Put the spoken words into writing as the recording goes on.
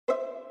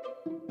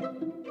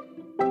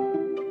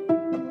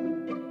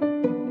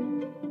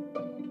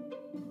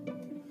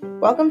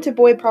Welcome to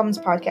Boy Problems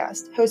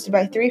Podcast, hosted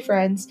by three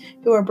friends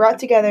who were brought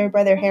together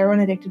by their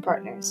heroin-addicted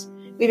partners.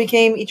 We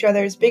became each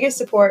other's biggest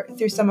support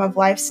through some of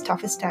life's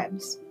toughest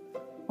times.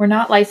 We're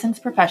not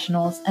licensed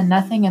professionals, and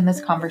nothing in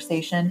this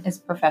conversation is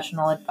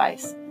professional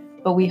advice.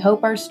 But we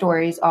hope our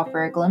stories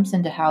offer a glimpse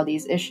into how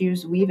these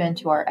issues weave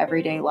into our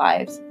everyday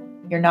lives.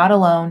 You're not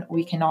alone.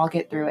 We can all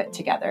get through it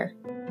together.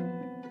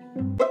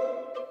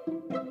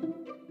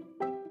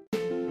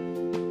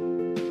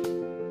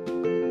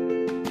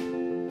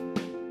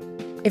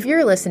 If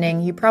you're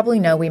listening, you probably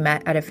know we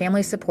met at a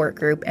family support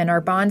group, and our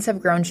bonds have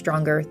grown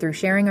stronger through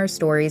sharing our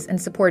stories and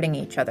supporting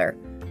each other.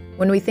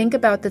 When we think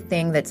about the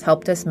thing that's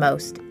helped us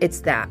most,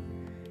 it's that.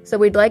 So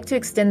we'd like to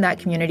extend that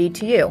community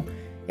to you.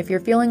 If you're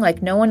feeling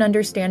like no one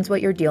understands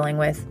what you're dealing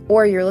with,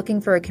 or you're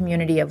looking for a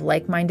community of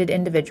like-minded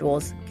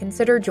individuals,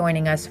 consider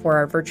joining us for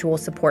our virtual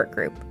support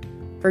group.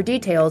 For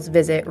details,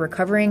 visit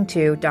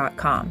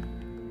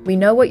recovering2.com. We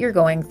know what you're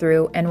going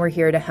through, and we're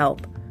here to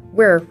help.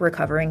 We're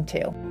recovering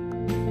too.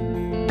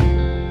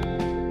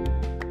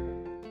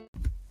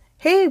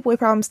 Hey, Boy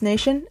Problems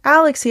Nation,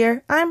 Alex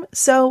here. I'm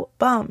so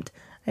bummed.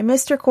 I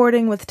missed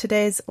recording with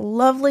today's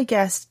lovely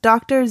guest,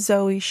 Dr.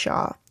 Zoe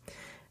Shaw.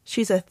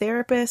 She's a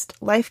therapist,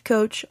 life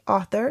coach,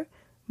 author,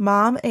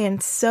 mom,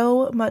 and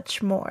so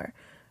much more.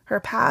 Her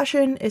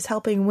passion is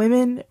helping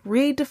women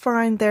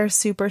redefine their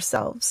super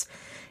selves.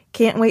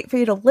 Can't wait for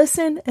you to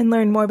listen and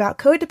learn more about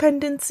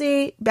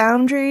codependency,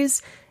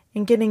 boundaries,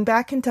 and getting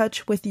back in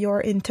touch with your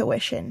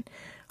intuition.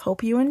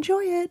 Hope you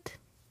enjoy it.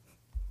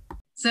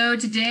 So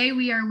today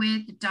we are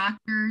with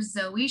Dr.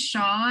 Zoe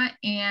Shaw,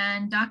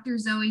 and Dr.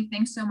 Zoe,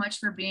 thanks so much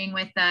for being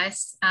with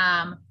us.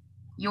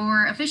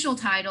 Your official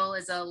title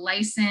is a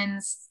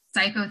licensed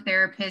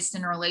psychotherapist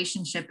and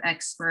relationship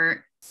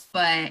expert,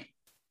 but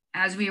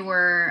as we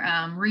were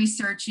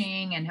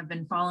researching and have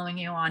been following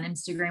you on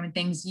Instagram and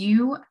things,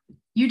 you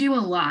do a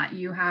lot.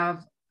 You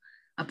have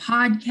a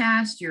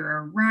podcast, you're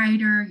a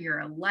writer,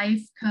 you're a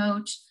life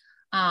coach.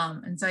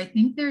 And so I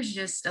think there's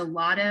just a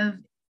lot of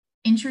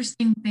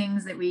interesting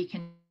things that we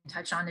can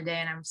touch on today.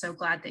 And I'm so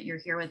glad that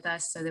you're here with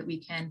us so that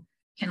we can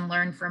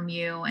learn from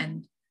you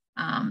and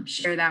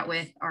share that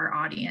with our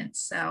audience.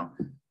 So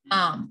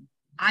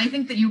I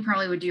think that you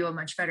probably would do a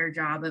much better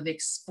job of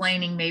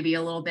explaining maybe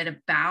a little bit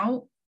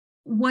about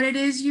what it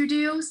is you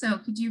do. So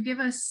could you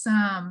give us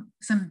some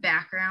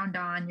background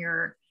on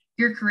your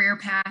career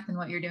path and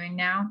what you're doing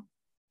now?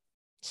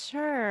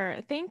 Sure.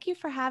 Thank you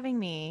for having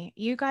me.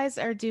 You guys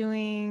are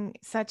doing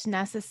such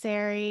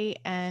necessary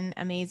and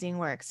amazing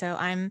work. So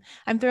I'm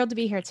thrilled to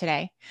be here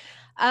today.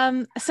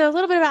 So a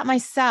little bit about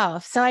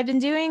myself. So I've been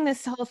doing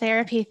this whole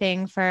therapy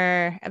thing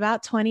for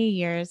about 20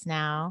 years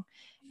now.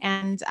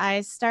 And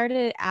I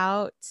started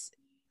out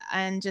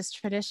on just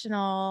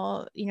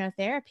traditional,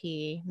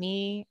 therapy,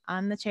 me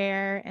on the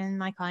chair and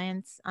my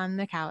clients on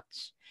the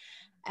couch.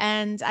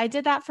 And I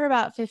did that for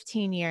about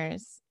 15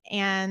 years.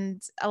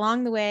 And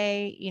along the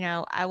way,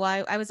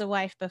 I was a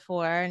wife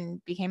before and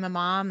became a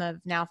mom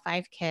of now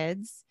 5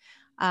 kids.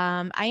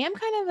 I am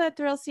kind of a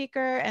thrill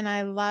seeker, and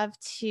I love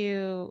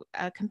to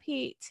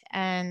compete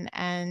and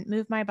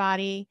move my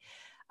body.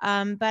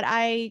 But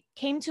I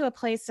came to a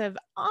place of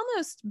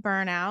almost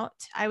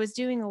burnout. I was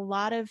doing a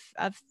lot of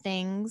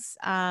things.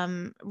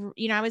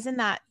 I was in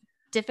that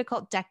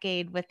difficult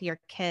decade with your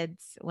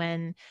kids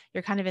when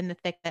you're kind of in the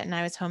thick of it, and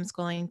I was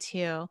homeschooling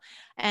too.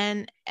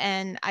 And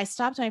I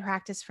stopped my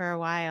practice for a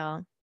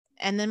while.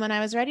 And then when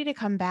I was ready to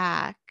come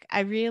back,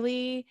 I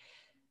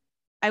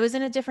was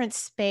in a different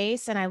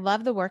space, and I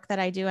love the work that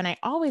I do. And I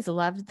always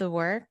loved the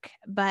work,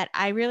 but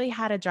I really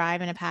had a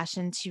drive and a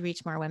passion to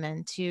reach more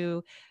women,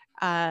 to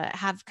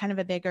have kind of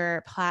a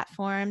bigger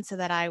platform so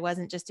that I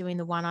wasn't just doing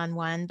the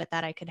one-on-one, but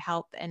that I could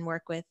help and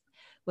work with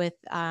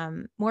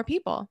more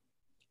people.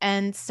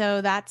 And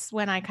so that's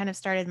when I kind of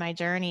started my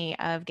journey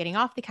of getting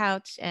off the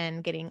couch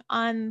and getting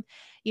on,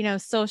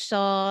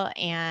 social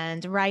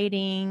and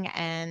writing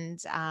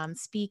and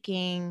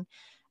speaking.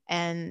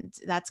 And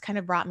that's kind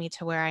of brought me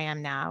to where I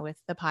am now with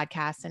the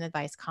podcast and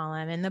advice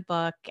column and the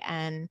book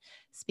and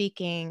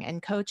speaking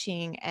and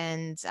coaching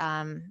and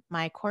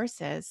my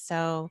courses.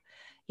 So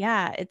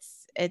yeah,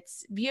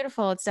 it's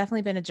beautiful. It's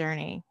definitely been a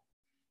journey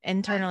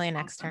internally and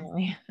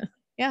externally.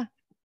 Yeah.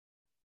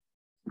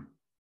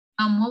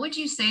 What would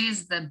you say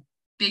is the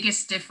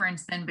biggest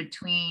difference then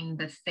between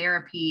the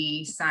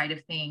therapy side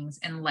of things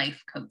and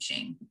life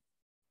coaching?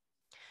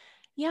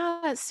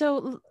 Yeah.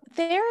 So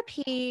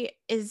therapy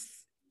is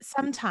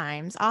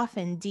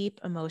often deep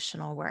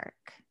emotional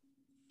work.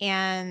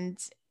 And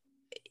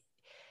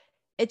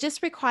it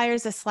just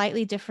requires a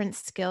slightly different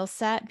skill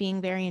set,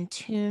 being very in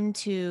tune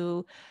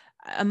to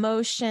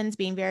emotions,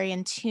 being very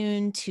in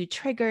tune to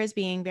triggers,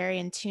 being very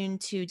in tune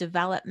to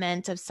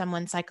development of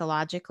someone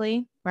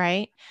psychologically,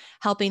 right?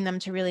 Helping them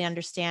to really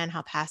understand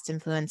how past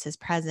influence is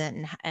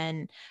present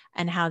and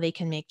how they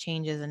can make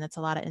changes. And it's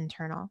a lot of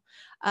internal.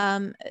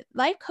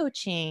 Life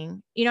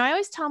coaching, I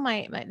always tell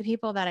the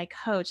people that I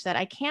coach that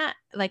I can't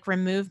like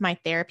remove my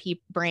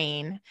therapy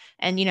brain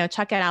and,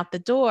 chuck it out the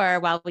door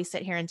while we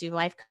sit here and do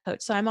life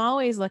coach. So I'm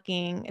always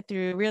looking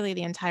through really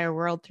the entire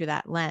world through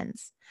that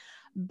lens.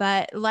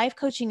 But life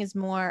coaching is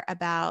more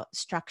about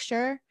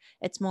structure.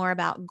 It's more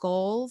about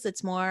goals.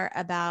 It's more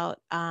about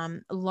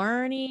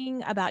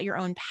learning about your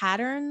own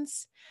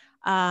patterns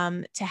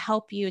to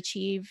help you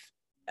achieve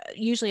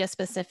usually a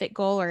specific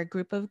goal or a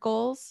group of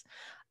goals.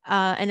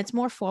 And it's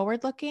more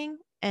forward looking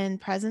and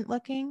present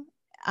looking.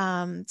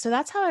 So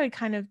that's how I would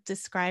kind of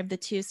describe the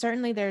two.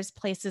 Certainly there's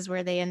places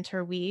where they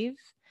interweave.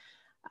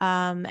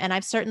 And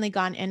I've certainly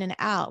gone in and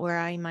out where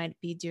I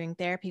might be doing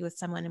therapy with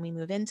someone and we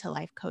move into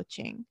life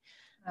coaching.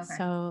 Okay.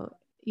 So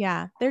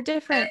yeah, they're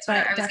different. That's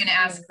what I was going to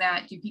ask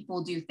that. Do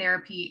people do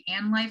therapy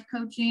and life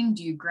coaching?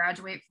 Do you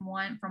graduate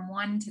from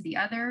one to the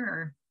other,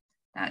 or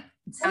that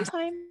sounds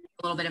like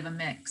a little bit of a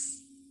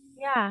mix?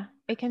 Yeah,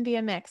 it can be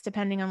a mix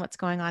depending on what's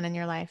going on in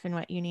your life and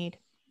what you need.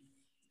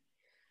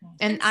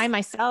 And I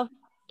myself,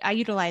 I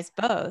utilize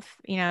both.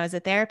 As a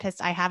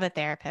therapist, I have a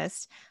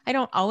therapist. I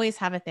don't always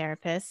have a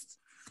therapist.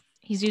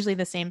 He's usually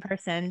the same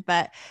person,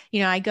 but,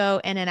 I go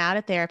in and out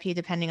of therapy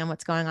depending on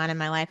what's going on in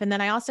my life. And then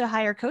I also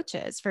hire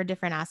coaches for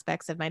different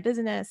aspects of my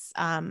business,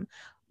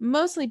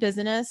 mostly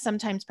business,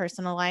 sometimes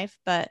personal life,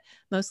 but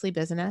mostly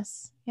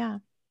business. Yeah.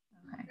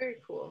 Okay. Very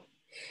cool.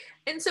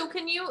 And so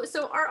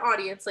so our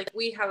audience, like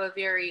we have a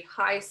very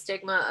high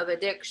stigma of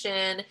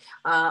addiction.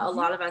 A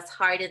lot of us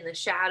hide in the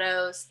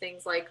shadows,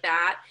 things like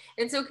that.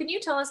 And so can you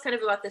tell us kind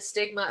of about the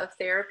stigma of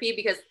therapy?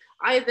 Because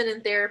I have been in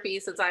therapy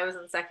since I was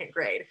in second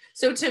grade.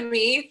 So to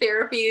me,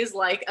 therapy is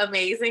like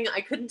amazing. I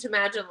couldn't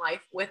imagine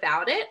life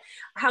without it.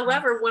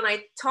 However, when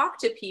I talk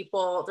to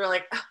people, they're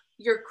like, oh,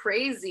 you're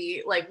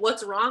crazy. Like,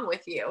 what's wrong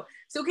with you?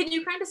 So can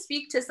you kind of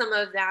speak to some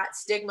of that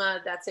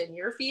stigma that's in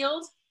your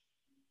field?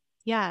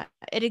 Yeah,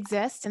 it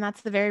exists. And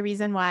that's the very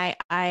reason why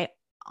I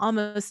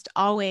almost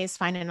always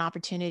find an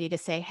opportunity to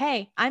say,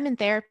 hey, I'm in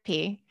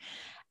therapy,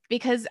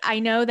 because I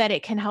know that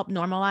it can help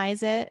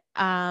normalize it.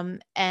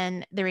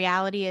 And the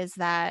reality is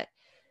that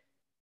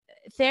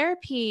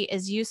therapy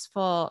is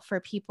useful for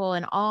people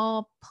in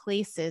all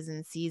places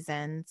and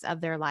seasons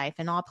of their life,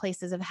 in all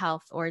places of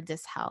health or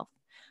dishealth.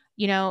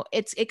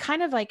 It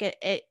kind of like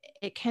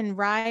it can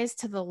rise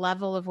to the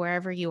level of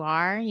wherever you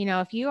are.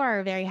 If you are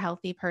a very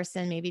healthy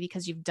person, maybe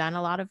because you've done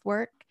a lot of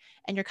work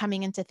and you're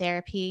coming into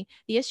therapy,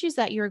 the issues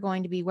that you're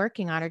going to be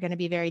working on are going to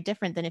be very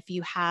different than if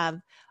you have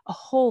a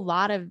whole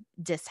lot of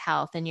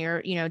dishealth and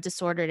you're,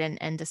 disordered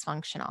and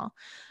dysfunctional.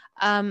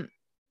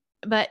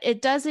 But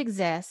it does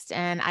exist.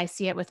 And I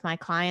see it with my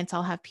clients.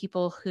 I'll have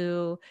people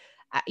who,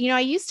 I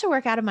used to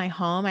work out of my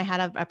home. I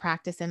had a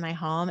practice in my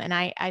home, and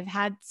I've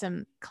had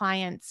some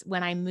clients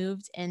when I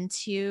moved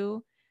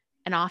into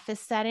an office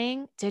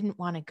setting didn't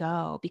want to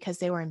go because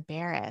they were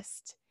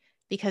embarrassed,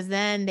 because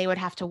then they would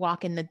have to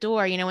walk in the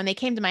door. When they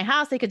came to my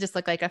house, they could just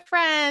look like a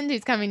friend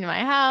who's coming to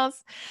my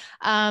house.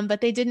 But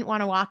they didn't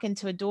want to walk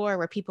into a door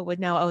where people would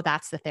know, oh,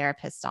 that's the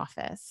therapist's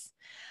office.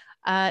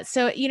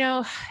 So,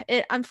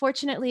 it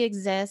unfortunately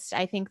exists.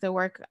 I think the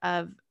work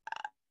of,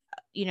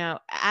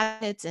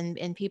 advocates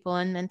and people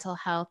in mental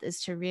health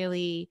is to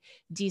really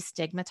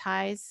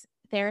destigmatize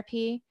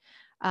therapy,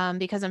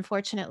 because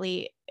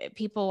unfortunately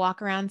people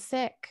walk around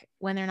sick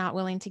when they're not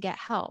willing to get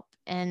help.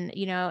 And,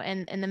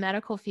 and in the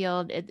medical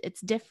field,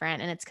 it's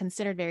different and it's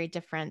considered very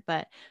different,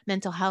 but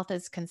mental health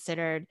is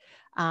considered,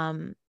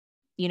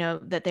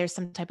 that there's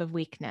some type of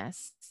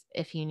weakness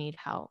if you need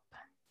help.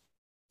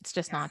 It's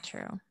just not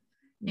true.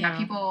 Yeah,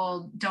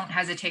 people don't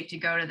hesitate to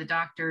go to the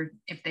doctor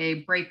if they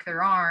break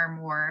their arm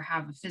or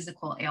have a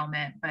physical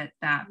ailment, but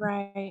that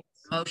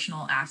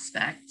emotional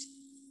aspect,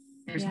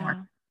 there's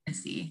more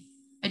tendency.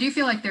 I do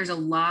feel like there's a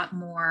lot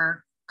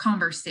more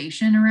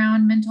conversation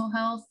around mental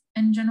health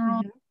in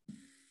general.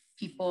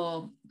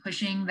 People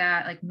pushing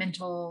that like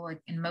mental,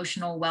 like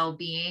emotional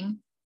well-being.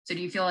 So do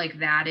you feel like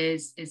that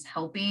is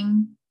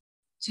helping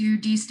to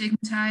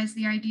destigmatize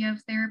the idea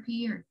of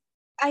therapy? Or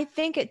I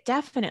think it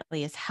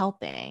definitely is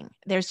helping.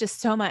 There's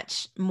just so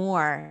much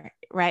more,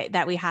 right,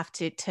 that we have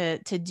to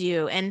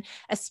do. And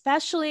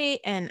especially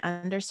in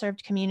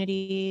underserved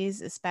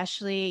communities,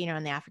 especially,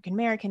 in the African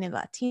American and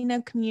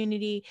Latino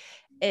community,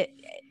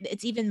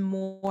 it's even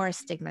more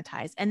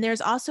stigmatized. And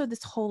there's also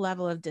this whole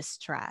level of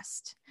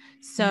distrust.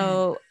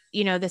 So,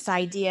 this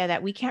idea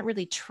that we can't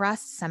really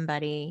trust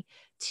somebody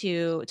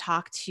to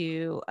talk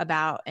to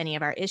about any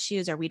of our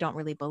issues, or we don't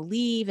really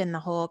believe in the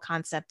whole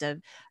concept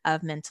of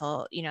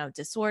mental,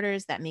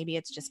 disorders, that maybe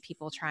it's just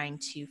people trying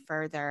to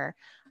further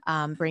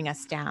bring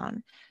us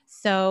down.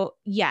 So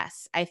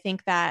yes, I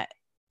think that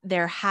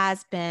there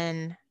has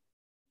been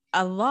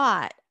a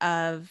lot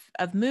of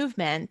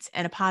movement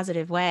in a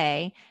positive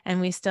way,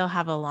 and we still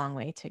have a long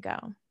way to go.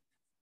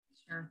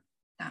 Sure.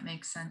 That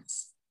makes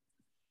sense.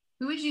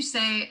 who would you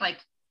say like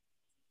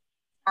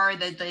are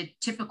the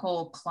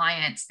typical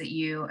clients that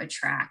you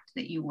attract,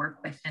 that you work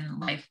with in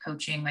life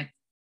coaching? Like,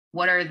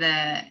 what are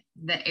the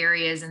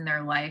areas in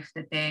their life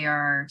that they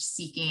are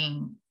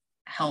seeking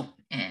help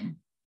in?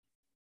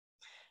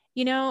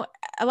 You know,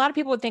 a lot of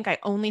people would think I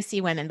only see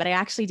women, but I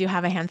actually do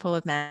have a handful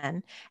of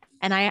men.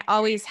 And I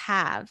always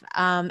have,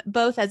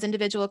 both as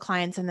individual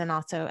clients and then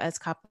also as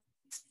couples.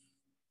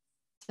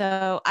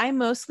 So I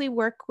mostly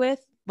work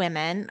with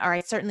women, or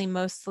I certainly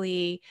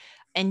mostly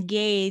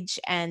engage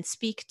and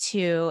speak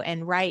to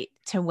and write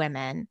to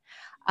women.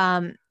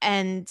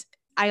 And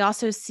I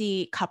also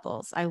see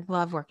couples. I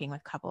love working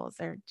with couples.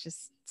 They're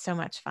just so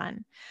much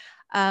fun.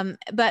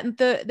 But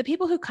the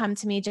people who come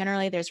to me,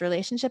 generally there's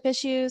relationship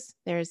issues,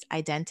 there's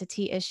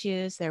identity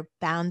issues, there are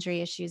boundary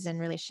issues in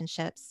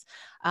relationships.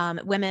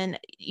 Women,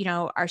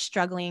 are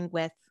struggling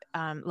with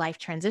life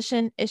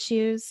transition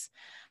issues.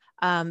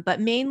 But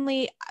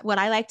mainly what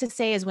I like to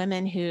say is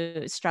women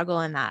who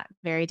struggle in that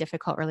very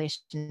difficult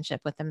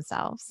relationship with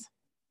themselves.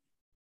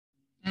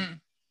 Mm.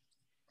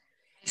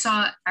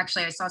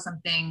 I saw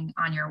something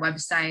on your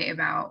website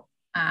about,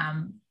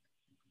 I'm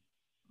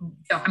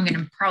going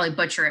to probably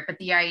butcher it, but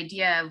the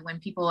idea of when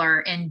people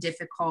are in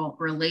difficult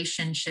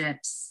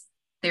relationships,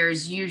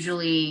 there's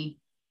usually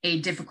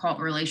a difficult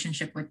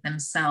relationship with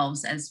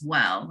themselves as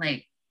well.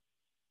 Like,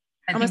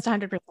 I almost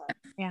think, 100%.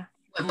 Yeah.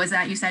 What was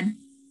that you said?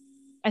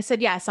 I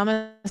said, yes,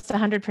 almost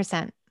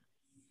 100%.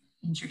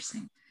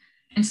 Interesting.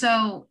 And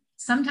so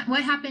sometimes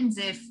what happens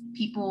if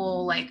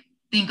people like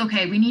think,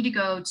 okay, we need to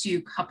go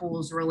to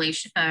couples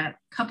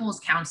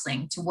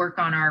counseling to work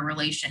on our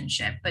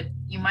relationship, but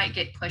you might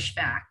get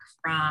pushback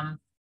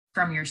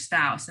from your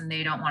spouse and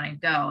they don't want to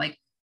go. Like,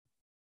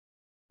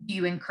 do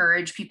you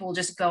encourage people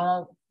just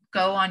go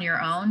on your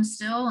own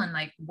still and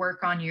like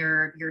work on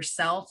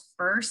yourself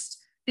first?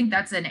 I think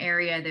that's an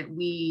area that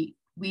we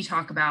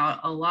talk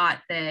about a lot,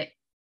 that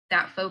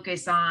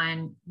focus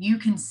on you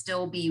can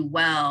still be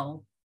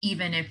well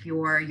even if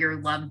your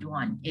loved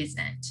one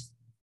isn't.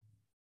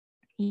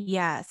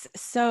 Yes.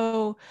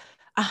 So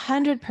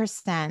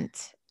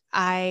 100%,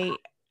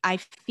 I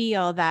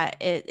feel that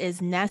it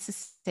is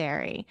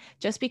necessary.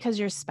 Just because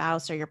your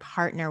spouse or your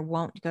partner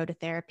won't go to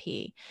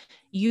therapy,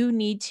 you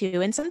need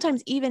to, and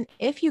sometimes even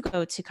if you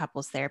go to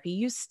couples therapy,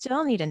 you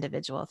still need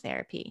individual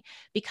therapy,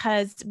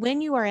 because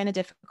when you are in a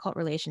difficult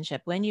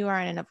relationship, when you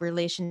are in a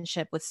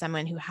relationship with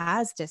someone who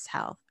has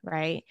dishealth,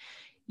 right?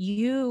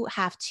 You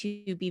have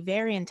to be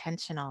very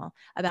intentional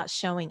about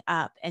showing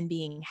up and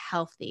being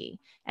healthy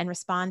and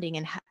responding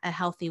in a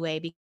healthy way,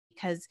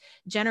 because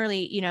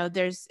generally,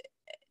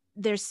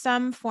 there's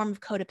some form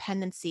of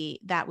codependency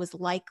that was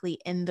likely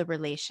in the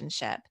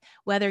relationship,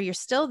 whether you're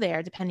still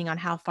there, depending on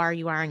how far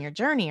you are on your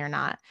journey or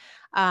not,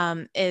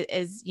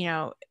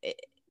 it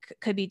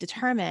could be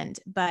determined,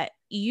 but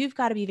you've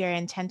got to be very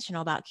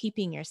intentional about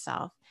keeping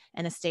yourself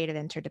in a state of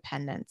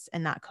interdependence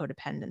and not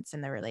codependence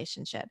in the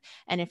relationship.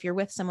 And if you're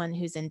with someone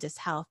who's in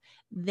dishealth,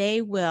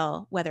 they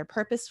will, whether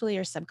purposefully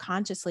or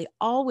subconsciously,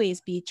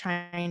 always be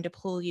trying to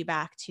pull you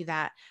back to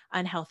that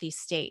unhealthy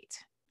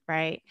state,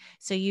 right?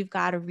 So you've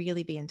got to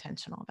really be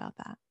intentional about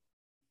that.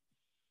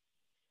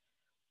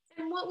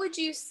 And what would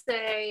you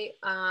say,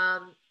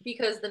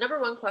 because the number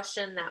one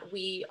question that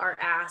we are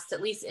asked,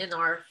 at least in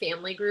our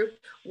family group,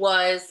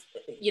 was,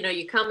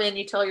 you come in,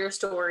 you tell your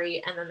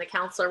story, and then the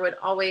counselor would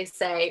always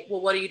say,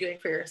 well, what are you doing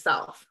for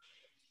yourself?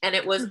 And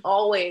it was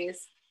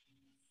always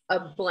a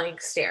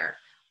blank stare.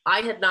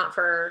 I had not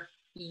for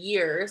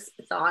years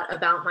thought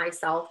about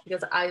myself,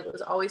 because I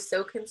was always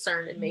so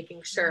concerned in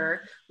making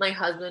sure my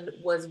husband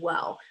was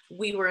well.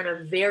 We were in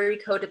a very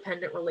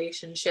codependent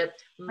relationship.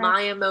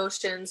 My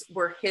emotions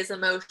were his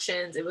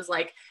emotions. It was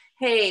like,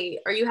 hey,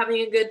 are you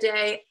having a good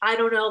day? I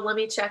don't know. Let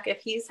me check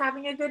if he's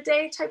having a good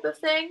day, type of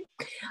thing.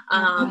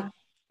 And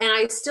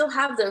I still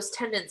have those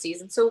tendencies.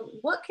 And so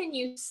what can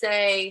you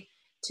say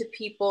to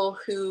people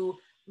who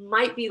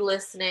might be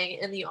listening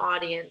in the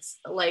audience?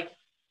 Like,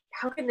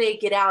 how can they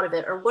get out of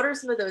it? Or what are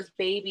some of those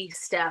baby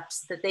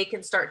steps that they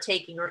can start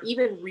taking, or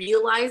even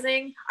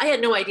realizing, I had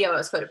no idea I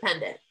was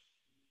codependent.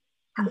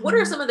 What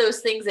are some of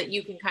those things that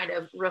you can kind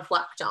of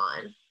reflect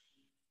on?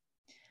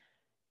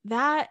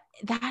 That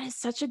is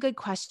such a good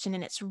question.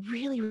 And it's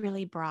really,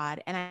 really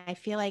broad. And I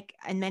feel like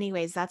in many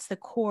ways, that's the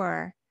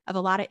core of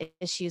a lot of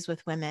issues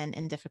with women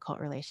in difficult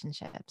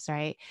relationships,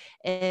 right?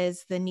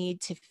 Is the need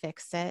to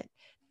fix it,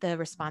 the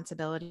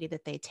responsibility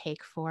that they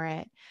take for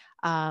it.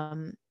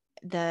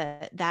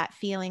 That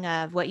feeling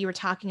of what you were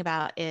talking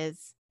about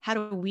is, how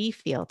do we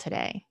feel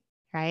today?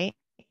 Right.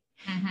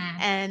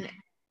 And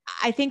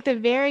I think the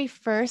very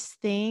first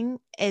thing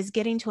is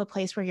getting to a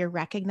place where you're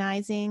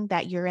recognizing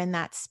that you're in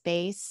that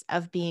space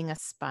of being a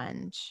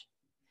sponge,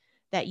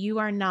 that you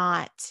are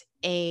not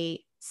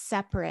a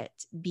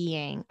separate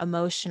being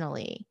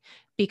emotionally,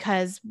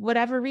 because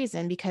whatever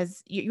reason,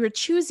 because you're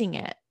choosing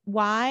it.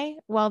 Why?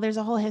 Well, there's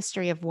a whole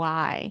history of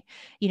why,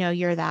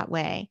 you're that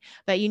way,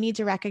 but you need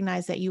to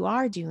recognize that you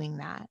are doing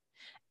that.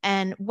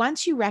 And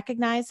once you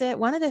recognize it,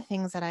 one of the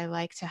things that I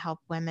like to help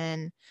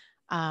women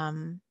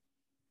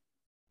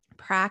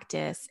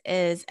practice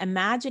is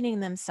imagining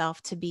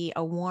themselves to be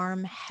a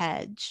warm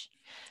hedge,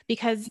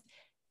 because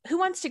who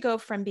wants to go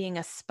from being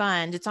a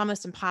sponge? It's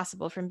almost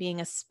impossible, from being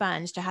a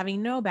sponge to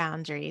having no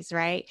boundaries,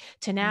 right?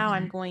 To now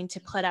I'm going to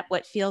put up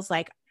what feels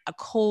like a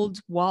cold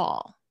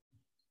wall,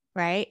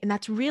 right? And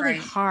that's really Right.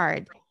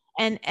 hard.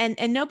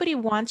 And nobody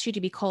wants you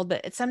to be cold,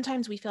 but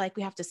sometimes we feel like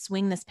we have to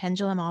swing this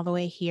pendulum all the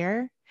way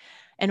here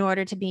in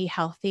order to be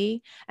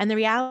healthy. And the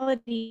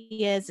reality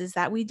is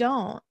that we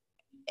don't.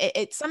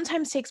 It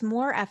sometimes takes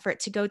more effort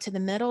to go to the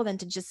middle than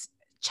to just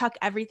chuck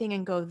everything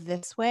and go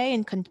this way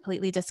and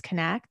completely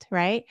disconnect,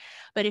 right?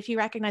 But if you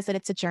recognize that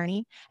it's a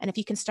journey, and if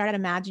you can start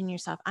imagining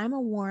yourself, I'm a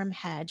warm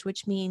hedge,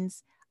 which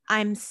means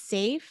I'm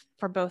safe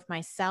for both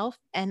myself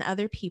and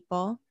other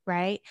people,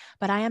 right?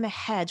 But I am a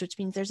hedge, which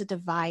means there's a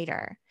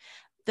divider.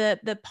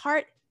 The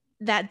part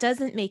that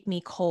doesn't make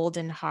me cold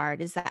and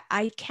hard is that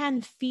I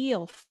can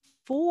feel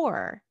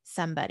for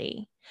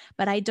somebody,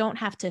 but I don't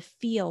have to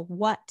feel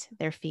what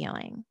they're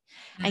feeling.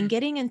 And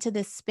getting into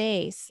this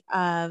space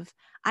of,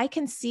 I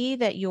can see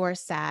that you're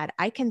sad.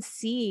 I can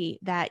see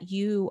that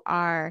you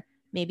are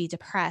maybe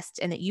depressed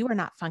and that you are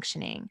not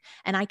functioning.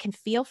 And I can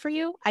feel for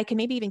you. I can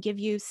maybe even give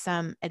you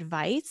some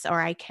advice,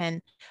 or I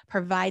can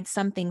provide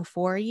something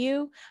for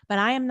you, but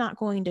I am not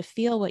going to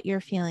feel what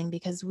you're feeling,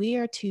 because we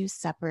are two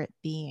separate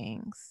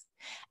beings.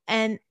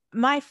 And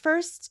my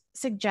first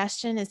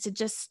suggestion is to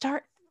just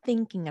start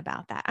thinking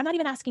about that. I'm not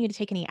even asking you to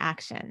take any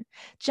action.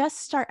 Just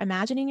start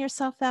imagining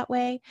yourself that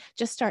way.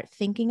 Just start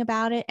thinking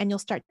about it, and you'll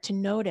start to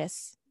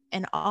notice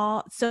in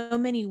so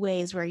many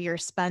ways where you're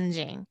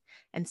sponging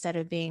instead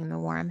of being the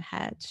warm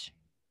hedge.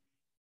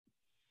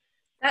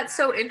 That's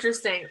so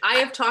interesting. I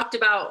have talked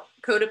about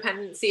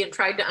codependency and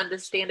tried to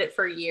understand it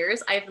for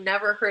years. I've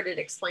never heard it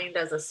explained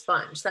as a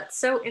sponge. That's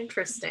so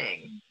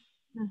interesting.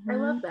 I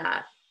love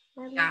that.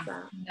 I love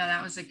that. No,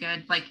 that was a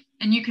good, like,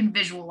 and you can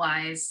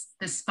visualize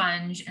the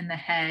sponge and the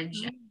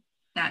hedge.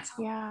 That's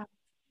Yeah.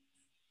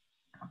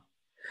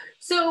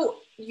 So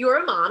you're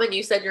a mom, and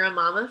you said you're a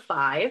mom of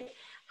 5.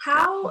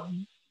 How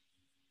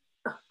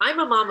I'm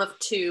a mom of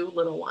 2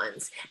 little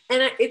ones,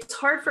 and it's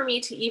hard for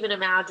me to even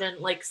imagine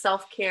like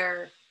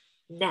self-care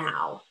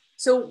now.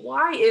 So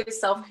why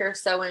is self-care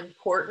so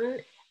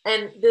important?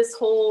 And this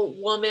whole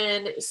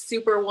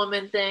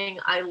superwoman thing,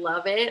 I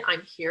love it.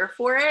 I'm here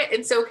for it.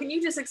 And so can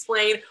you just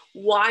explain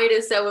why it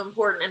is so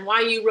important and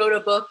why you wrote a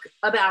book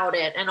about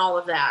it and all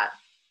of that?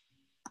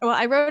 Well,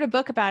 I wrote a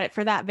book about it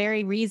for that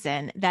very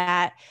reason,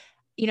 that,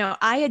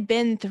 I had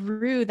been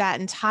through that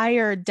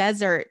entire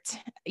desert,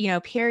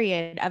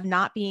 period of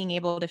not being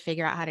able to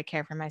figure out how to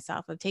care for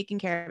myself, of taking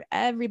care of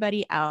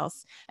everybody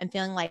else, and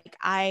feeling like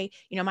my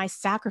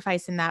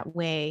sacrifice in that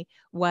way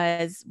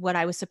was what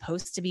I was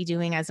supposed to be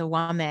doing as a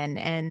woman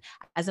and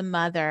as a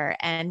mother,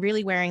 and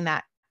really wearing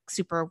that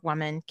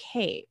superwoman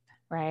cape.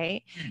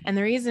 Right. And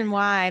the reason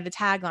why the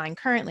tagline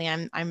currently,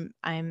 I'm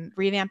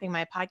revamping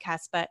my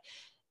podcast, but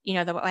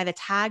why the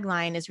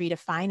tagline is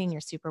redefining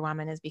your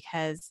superwoman is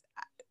because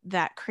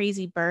that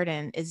crazy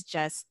burden is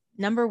just,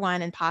 number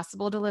one,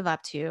 impossible to live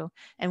up to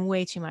and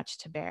way too much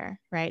to bear,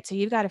 right? So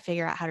you've got to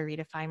figure out how to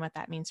redefine what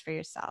that means for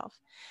yourself.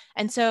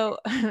 And so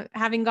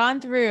having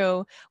gone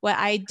through what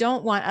I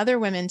don't want other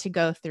women to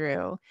go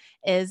through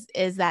is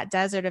that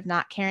desert of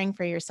not caring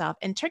for yourself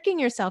and tricking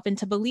yourself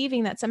into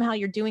believing that somehow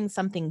you're doing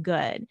something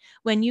good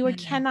when you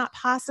cannot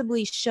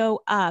possibly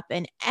show up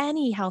in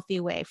any healthy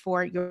way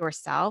for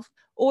yourself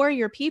or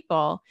your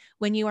people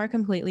when you are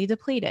completely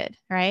depleted,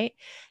 right?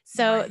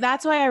 So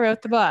that's why I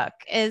wrote the book,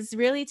 is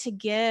really to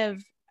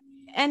give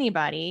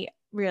anybody,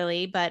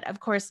 really, but of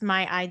course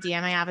my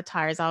idea, my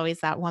avatar is always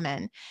that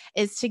woman,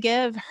 is to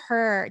give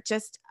her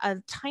just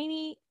a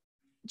tiny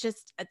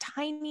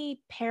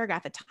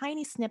paragraph, a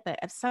tiny snippet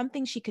of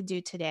something she could do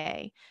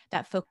today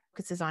that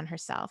focuses on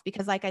herself.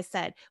 Because like I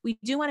said, we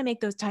do want to make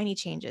those tiny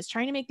changes.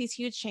 Trying to make these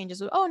huge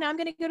changes. Oh, now I'm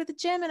going to go to the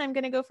gym and I'm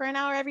going to go for an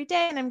hour every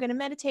day and I'm going to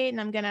meditate and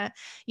I'm going to,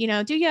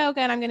 do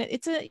yoga and I'm going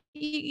to,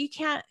 you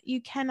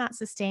cannot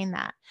sustain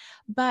that.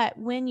 But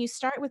when you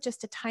start with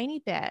just a tiny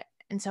bit,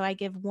 and so I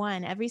give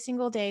one every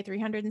single day,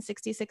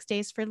 366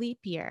 days for leap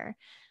year,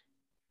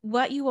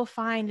 what you will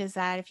find is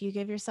that if you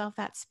give yourself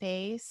that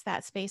space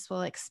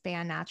will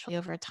expand naturally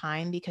over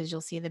time, because you'll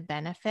see the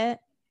benefit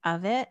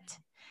of it,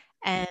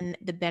 and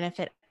the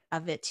benefit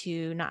of it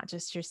to not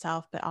just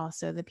yourself, but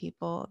also the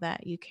people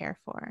that you care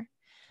for.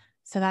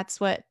 So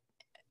that's what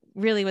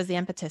really was the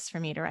impetus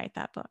for me to write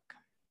that book.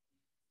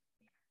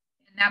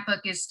 And that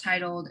book is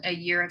titled A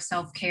Year of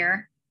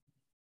Self-Care.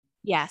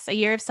 Yes, A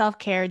Year of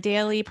Self-Care,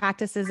 Daily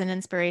Practices and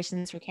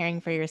Inspirations for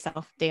Caring for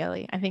Yourself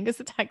Daily, I think is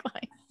the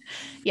tagline.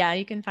 Yeah,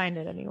 you can find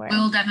it anywhere.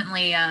 We'll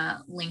definitely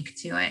link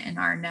to it in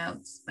our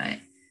notes. But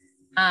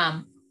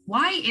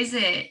why is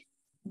it,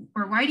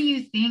 or why do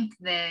you think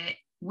that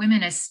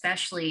women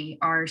especially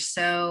are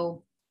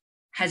so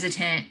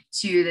hesitant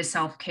to the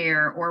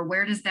self-care? Or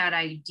where does that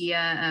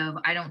idea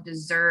of I don't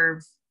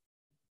deserve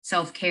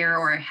self-care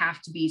or I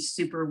have to be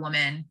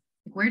superwoman,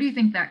 where do you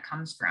think that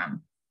comes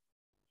from?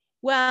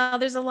 Well,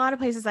 there's a lot of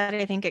places that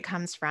I think it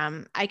comes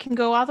from. I can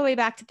go all the way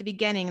back to the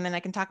beginning, and then I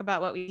can talk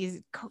about what we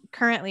use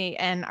currently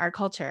in our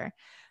culture.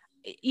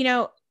 You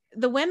know,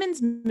 the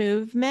women's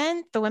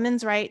movement, the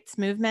women's rights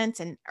movement,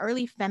 and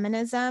early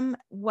feminism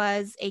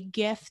was a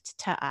gift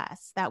to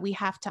us that we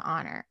have to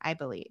honor, I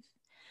believe.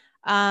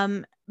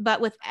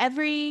 But with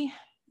every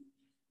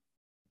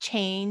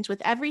change,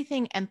 with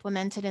everything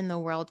implemented in the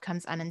world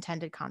comes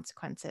unintended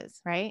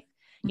consequences, right?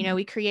 You know,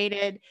 we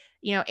created,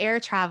 air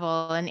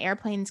travel, and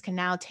airplanes can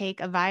now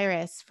take a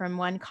virus from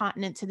one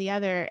continent to the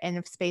other in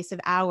a space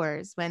of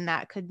hours when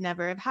that could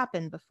never have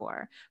happened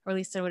before, or at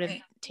least it would have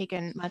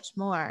taken much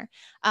more.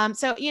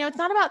 So, it's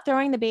not about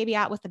throwing the baby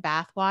out with the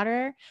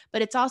bathwater,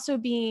 but it's also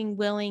being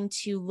willing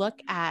to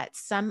look at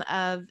some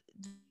of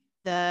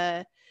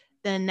the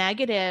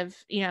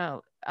negative,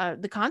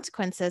 the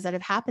consequences that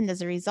have happened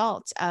as a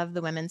result of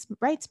the women's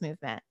rights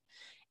movement.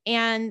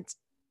 And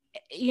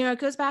it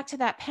goes back to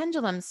that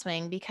pendulum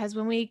swing, because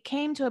when we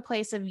came to a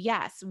place of,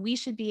 yes, we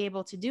should be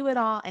able to do it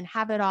all and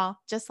have it all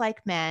just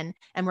like men,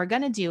 and we're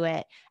going to do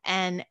it.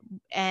 And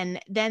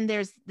then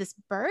there's this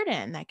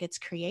burden that gets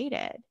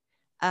created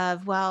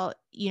of, well,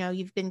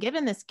 you've been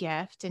given this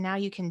gift and now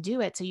you can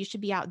do it. So you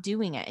should be out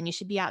doing it, and you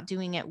should be out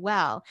doing it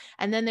well.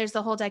 And then there's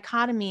the whole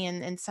dichotomy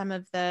and some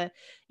of the,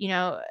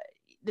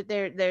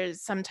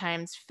 there's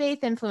sometimes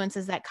faith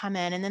influences that come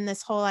in. And then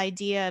this whole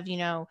idea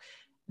of,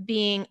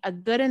 being a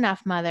good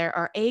enough mother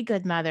or a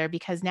good mother,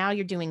 because now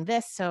you're doing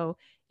this. So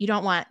you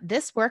don't want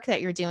this work that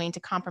you're doing to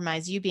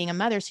compromise you being a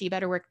mother. So you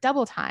better work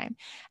double time.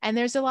 And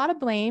there's a lot of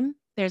blame.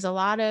 There's a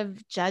lot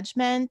of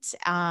judgment.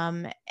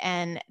 And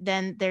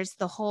then there's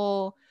the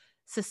whole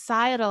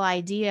societal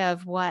idea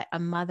of what a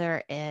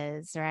mother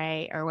is,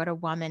 right? Or what a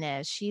woman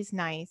is. She's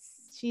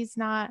nice. She's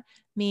not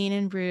mean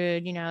and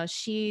rude.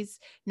 She's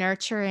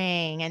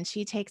nurturing and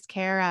she takes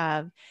care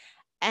of.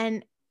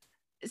 And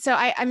so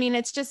I mean,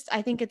 it's just,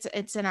 I think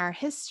it's in our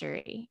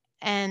history.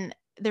 And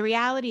the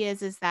reality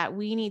is that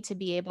we need to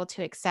be able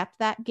to accept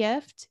that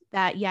gift,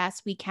 that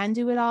yes, we can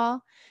do it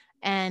all,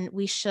 and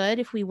we should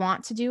if we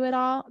want to do it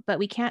all, but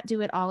we can't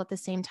do it all at the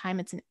same time.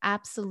 It's an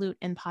absolute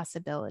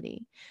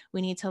impossibility.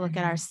 We need to look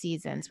at our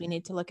seasons. We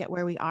need to look at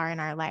where we are in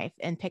our life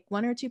and pick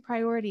one or two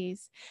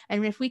priorities.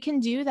 And if we can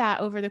do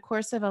that over the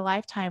course of a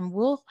lifetime,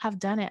 we'll have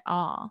done it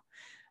all.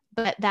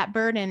 But that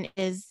burden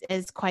is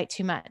quite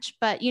too much.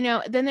 But,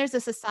 then there's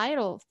a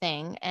societal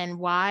thing, and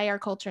why our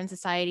culture and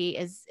society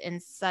is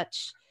in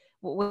such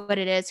what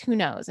it is. Who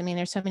knows? I mean,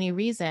 there's so many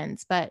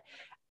reasons, but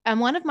on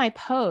one of my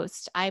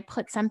posts, I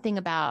put something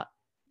about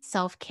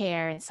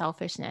self-care and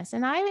selfishness.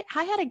 And I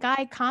had a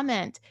guy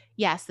comment,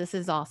 yes, this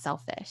is all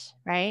selfish,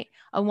 right?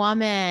 A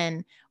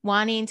woman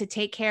wanting to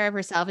take care of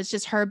herself. It's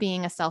just her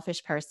being a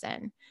selfish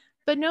person.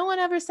 But no one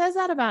ever says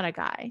that about a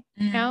guy.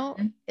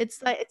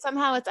 It's like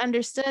somehow it's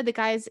understood the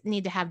guys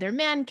need to have their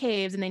man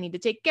caves and they need to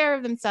take care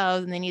of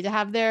themselves and they need to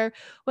have their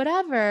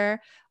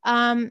whatever.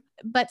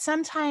 But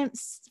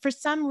sometimes, for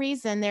some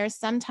reason, there's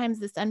sometimes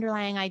this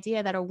underlying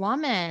idea that a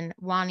woman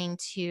wanting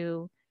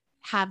to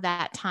have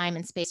that time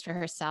and space for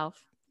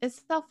herself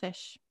is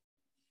selfish.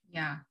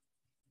 Yeah,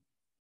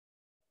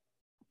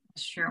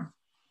 that's true.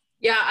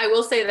 Yeah, I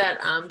will say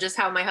that just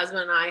how my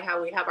husband and I,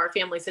 how we have our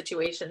family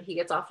situation, he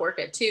gets off work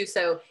at 2.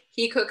 So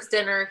he cooks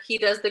dinner, he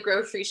does the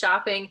grocery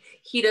shopping,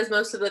 he does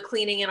most of the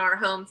cleaning in our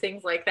home,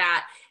 things like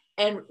that.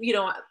 And,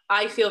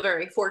 I feel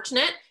very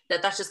fortunate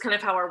that that's just kind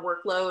of how our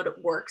workload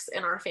works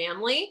in our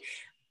family.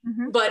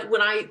 But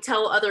when I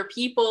tell other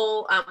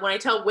people, when I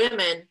tell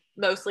women,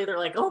 mostly they're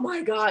like, oh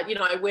my God,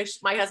 I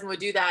wish my husband would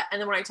do that.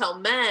 And then when I tell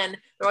men,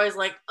 they're always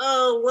like,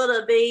 oh, what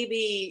a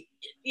baby,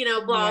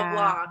 blah,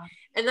 blah.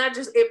 And that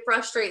just, it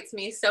frustrates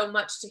me so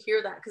much to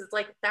hear that, because it's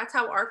like, that's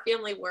how our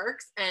family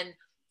works. And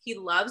he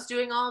loves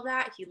doing all of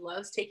that. He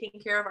loves taking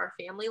care of our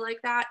family like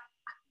that.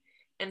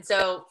 And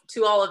so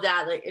to all of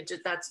that, like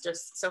that's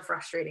just so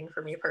frustrating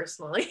for me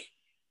personally.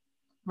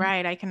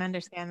 Right. I can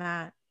understand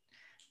that.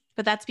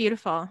 But that's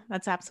beautiful.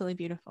 That's absolutely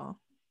beautiful.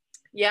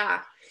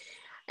 Yeah.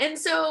 And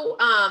so,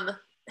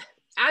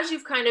 as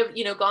you've kind of,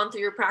 gone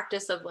through your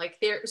practice of like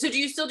so do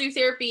you still do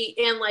therapy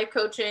and life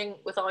coaching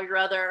with all your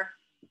other?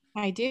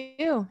 I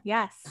do.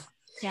 Yes.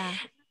 Yeah.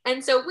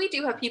 And so we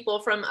do have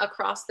people from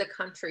across the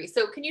country.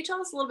 So can you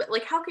tell us a little bit,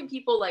 like, how can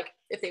people, like,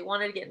 if they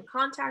wanted to get in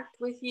contact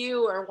with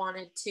you or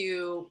wanted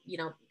to,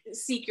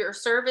 seek your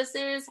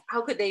services,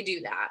 how could they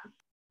do that?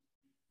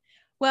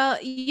 Well,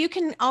 you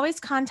can always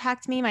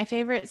contact me. My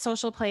favorite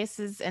social place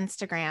is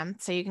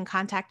Instagram. So you can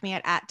contact me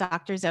at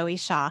Dr. Zoe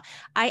Shaw.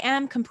 I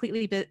am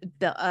completely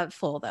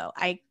full though.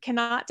 I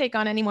cannot take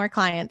on any more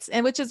clients,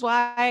 and which is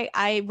why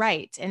I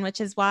write, and which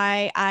is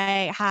why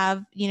I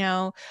have,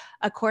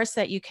 a course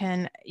that you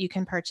can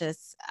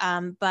purchase.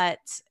 But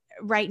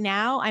right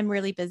now I'm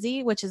really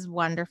busy, which is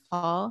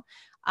wonderful.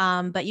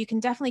 But you can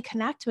definitely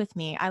connect with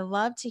me. I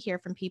love to hear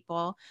from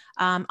people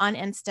on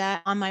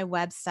Insta, on my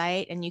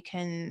website, and you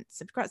can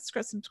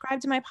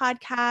subscribe to my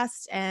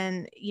podcast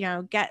and,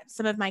 get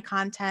some of my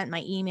content,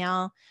 my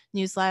email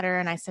newsletter,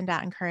 and I send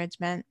out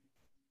encouragement.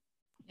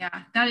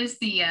 Yeah, that is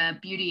the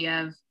beauty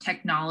of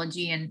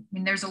technology. And I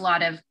mean, there's a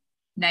lot of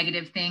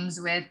negative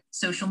things with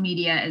social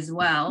media as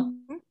well.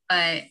 Mm-hmm.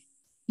 But,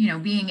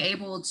 being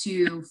able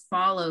to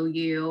follow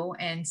you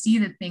and see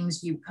the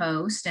things you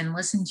post and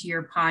listen to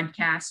your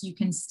podcast, you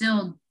can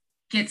still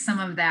get some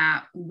of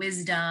that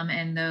wisdom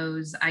and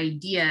those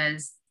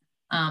ideas,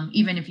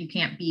 even if you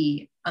can't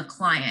be a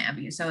client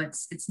of you. So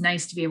it's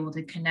nice to be able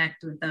to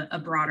connect with a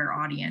broader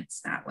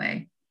audience that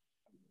way.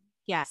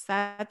 Yes,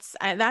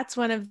 that's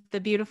one of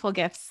the beautiful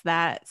gifts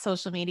that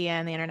social media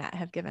and the internet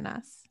have given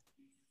us.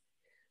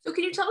 So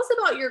can you tell us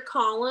about your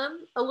column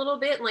a little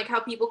bit, and like how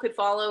people could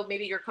follow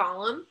maybe your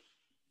column?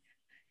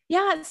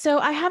 Yeah, so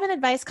I have an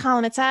advice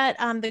column. It's at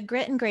the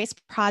Grit and Grace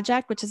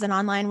Project, which is an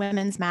online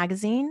women's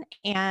magazine.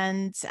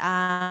 And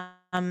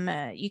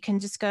you can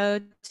just go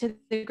to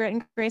the Grit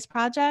and Grace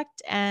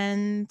Project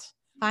and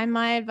find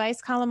my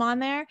advice column on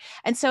there.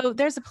 And so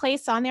there's a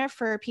place on there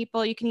for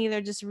people. You can either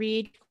just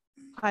read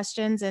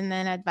questions and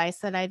then advice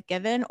that I've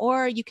given,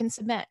 or you can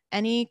submit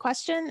any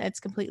question. It's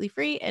completely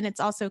free and it's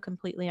also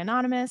completely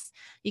anonymous.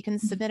 You can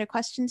submit a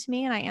question to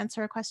me and I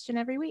answer a question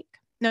every week.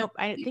 Nope,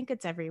 I think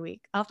it's every week.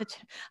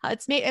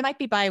 It might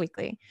be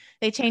bi-weekly.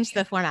 They change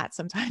the format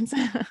sometimes.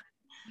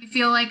 You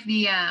feel like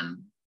the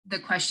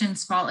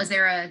questions follow? Is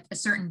there a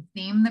certain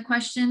theme the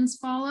questions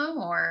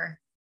follow, or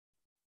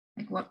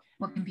like what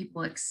can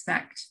people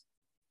expect?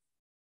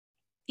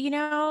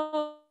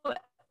 I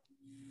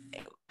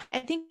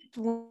think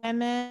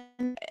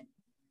women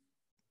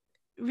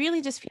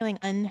really just feeling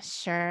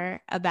unsure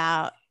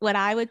about what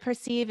I would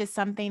perceive as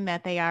something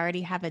that they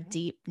already have a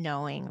deep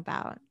knowing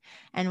about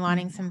and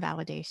wanting some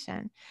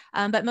validation.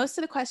 But most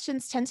of the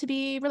questions tend to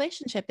be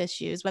relationship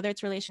issues, whether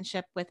it's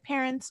relationship with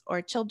parents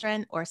or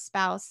children or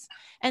spouse.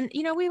 And,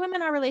 we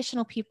women are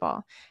relational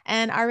people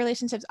and our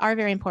relationships are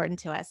very important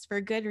to us for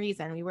good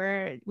reason.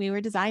 We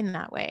were designed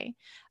that way.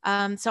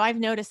 So I've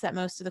noticed that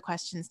most of the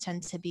questions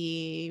tend to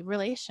be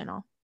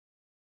relational.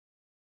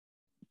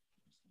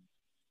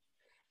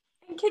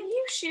 Can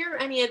you share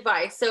any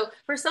advice? So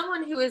for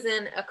someone who is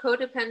in a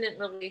codependent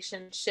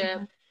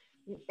relationship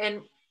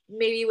and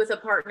maybe with a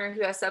partner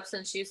who has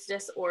substance use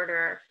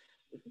disorder,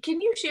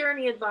 can you share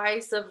any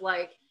advice of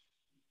like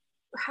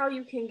how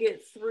you can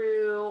get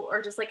through,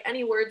 or just like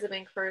any words of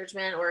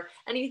encouragement or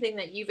anything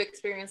that you've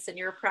experienced in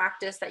your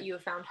practice that you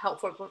have found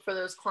helpful for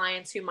those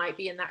clients who might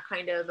be in that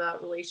kind of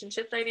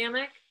relationship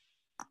dynamic?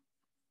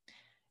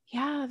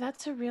 Yeah,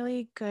 that's a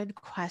really good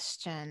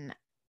question.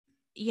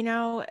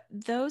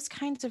 Those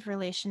kinds of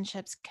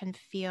relationships can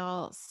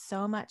feel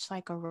so much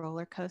like a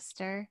roller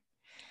coaster.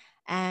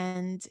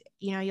 And,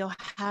 you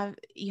have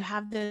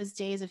those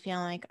days of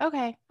feeling like,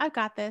 okay, I've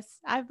got this.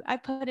 I've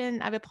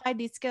applied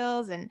these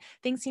skills and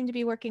things seem to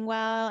be working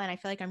well. And I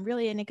feel like I'm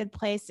really in a good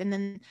place. And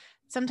then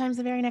sometimes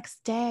the very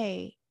next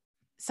day,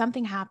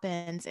 something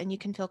happens and you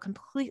can feel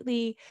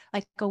completely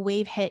like a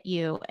wave hit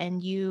you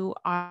and you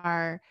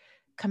are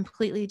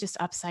completely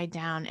just upside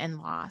down and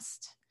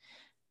lost.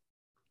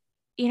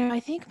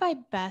 I think my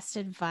best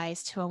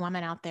advice to a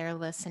woman out there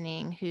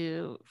listening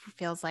who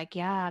feels like,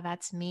 yeah,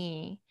 that's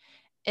me,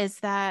 is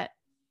that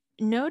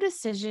no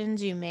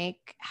decisions you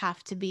make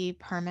have to be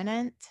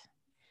permanent.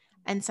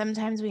 And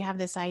sometimes we have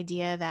this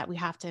idea that we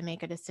have to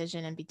make a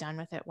decision and be done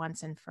with it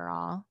once and for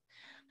all.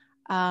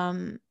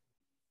 And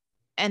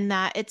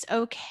that it's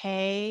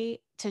okay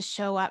to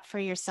show up for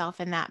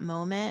yourself in that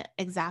moment,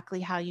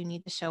 exactly how you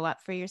need to show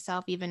up for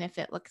yourself, even if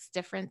it looks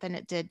different than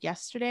it did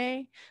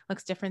yesterday,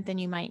 looks different than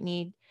you might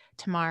need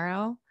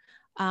tomorrow.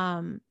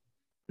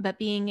 But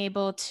being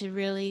able to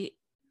really,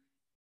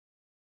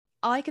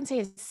 all I can say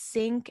is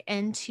sink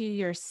into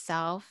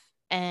yourself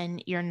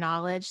and your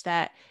knowledge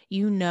that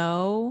you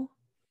know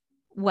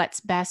what's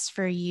best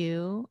for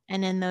you.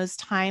 And in those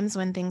times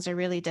when things are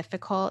really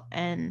difficult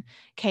and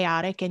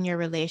chaotic in your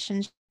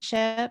relationship,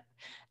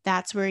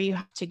 that's where you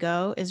have to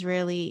go, is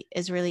really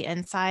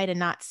inside, and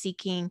not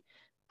seeking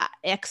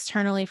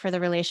externally for the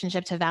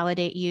relationship to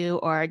validate you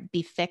or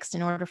be fixed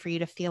in order for you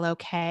to feel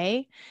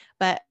okay,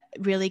 but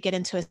really get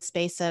into a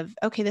space of,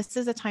 okay, this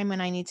is a time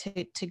when I need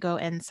to go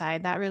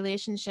inside. That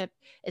relationship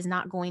is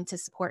not going to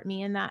support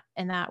me in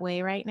that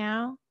way right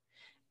now.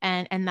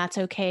 And that's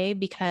okay,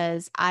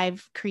 because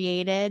I've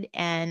created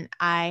and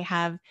I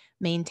have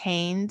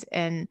maintained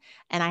and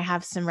I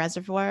have some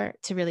reservoir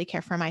to really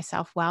care for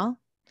myself well.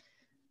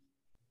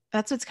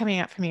 That's what's coming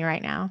up for me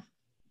right now.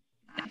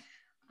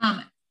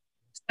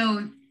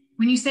 So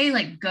when you say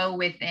like go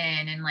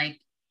within and like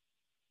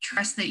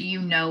trust that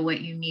you know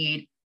what you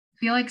need, I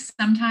feel like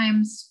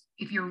sometimes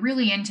if you're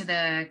really into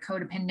the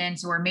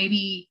codependence, or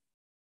maybe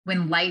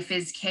when life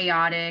is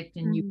chaotic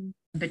and you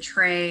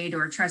betrayed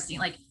or trusting,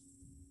 like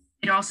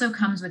it also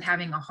comes with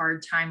having a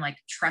hard time like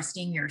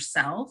trusting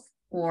yourself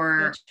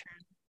or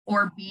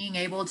being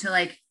able to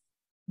like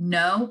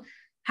know.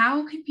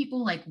 How can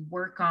people like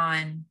work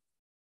on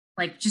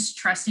like just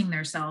trusting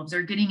themselves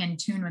or getting in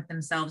tune with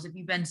themselves? If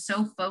you've been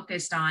so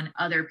focused on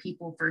other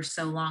people for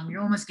so long, you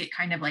almost get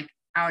kind of like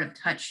out of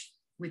touch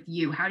with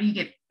you. How do you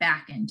get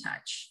back in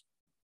touch?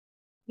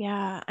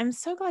 Yeah, I'm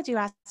so glad you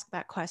asked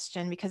that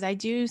question, because I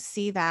do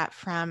see that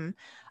from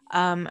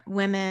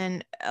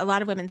women, a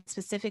lot of women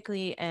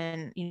specifically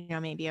in,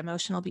 maybe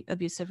emotional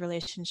abusive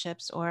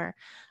relationships or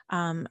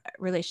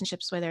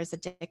relationships where there's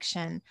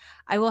addiction,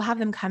 I will have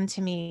them come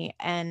to me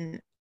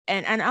and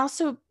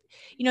also,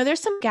 there's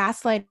some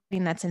gaslighting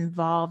that's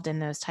involved in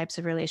those types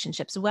of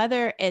relationships,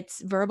 whether it's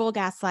verbal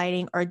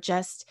gaslighting or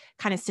just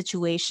kind of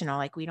situational,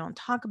 like we don't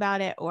talk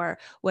about it, or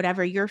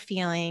whatever you're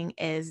feeling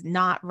is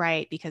not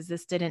right because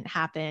this didn't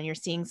happen. You're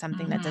seeing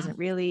something that doesn't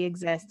really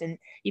exist. And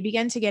you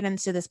begin to get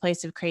into this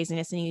place of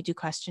craziness and you do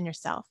question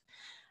yourself.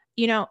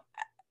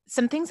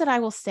 Some things that I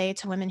will say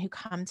to women who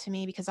come to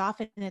me, because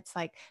often it's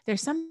like,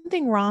 there's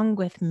something wrong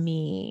with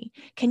me.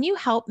 Can you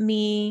help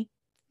me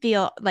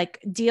feel like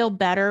deal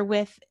better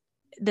with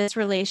this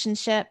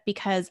relationship,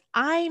 because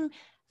I'm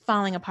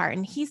falling apart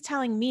and he's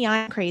telling me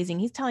I'm crazy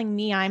and he's telling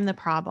me I'm the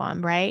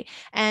problem, right?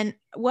 And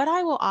what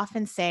I will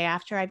often say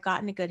after I've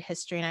gotten a good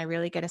history and I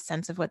really get a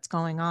sense of what's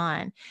going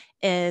on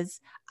is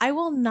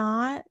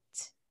I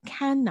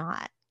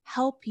cannot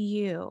help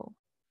you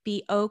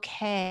be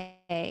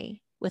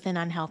okay with an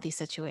unhealthy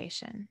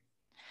situation.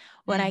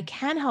 What I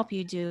can help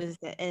you do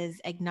is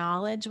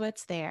acknowledge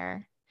what's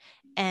there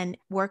and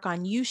work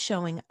on you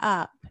showing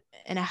up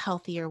in a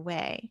healthier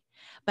way.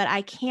 But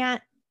I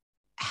can't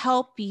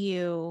help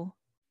you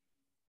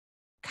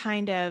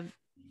kind of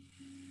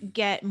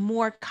get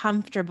more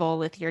comfortable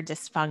with your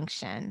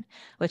dysfunction,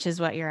 which is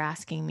what you're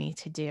asking me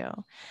to do.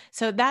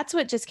 So that's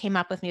what just came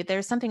up with me.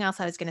 There's something else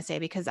I was going to say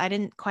because I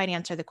didn't quite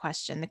answer the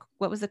question.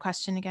 What was the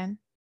question again?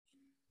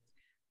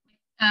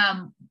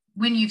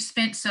 When you've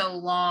spent so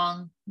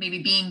long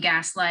maybe being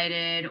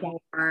gaslighted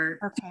or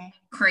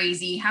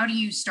crazy, how do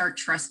you start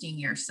trusting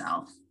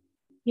yourself?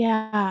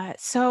 Yeah.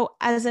 So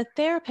as a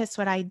therapist,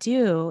 what I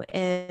do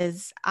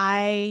is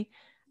I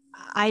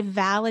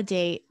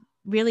validate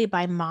really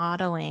by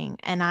modeling,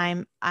 and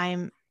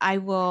I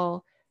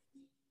will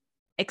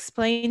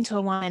explain to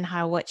a woman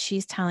how what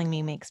she's telling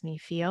me makes me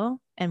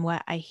feel and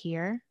what I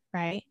hear.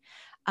 Right.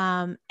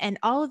 And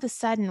all of a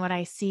sudden what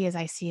I see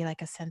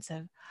like a sense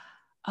of,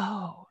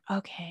 oh,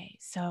 okay.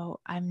 So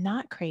I'm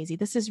not crazy.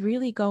 This is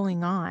really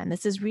going on.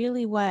 This is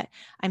really what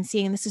I'm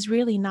seeing. This is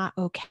really not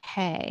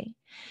okay.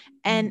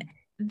 And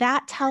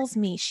that tells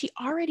me she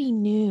already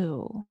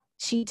knew.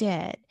 She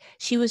did.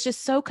 She was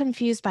just so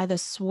confused by the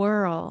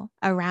swirl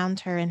around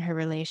her in her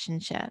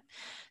relationship.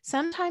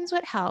 Sometimes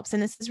what helps,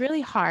 and this is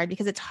really hard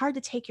because it's hard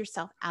to take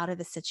yourself out of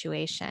the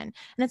situation. And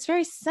it's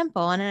very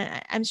simple.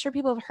 And I'm sure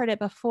people have heard it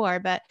before,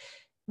 but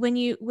when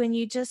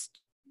you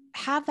just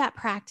have that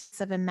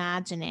practice of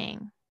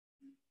imagining,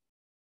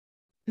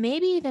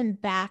 maybe even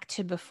back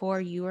to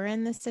before you were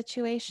in this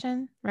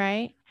situation,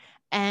 right?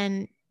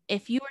 And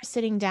if you were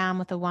sitting down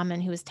with a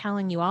woman who was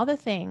telling you all the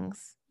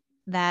things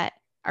that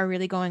are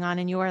really going on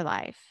in your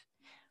life,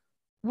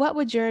 what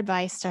would your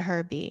advice to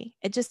her be?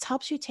 It just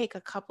helps you take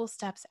a couple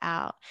steps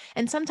out.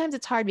 And sometimes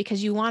it's hard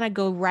because you want to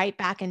go right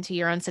back into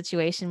your own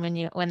situation when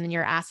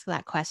you're asked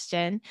that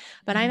question.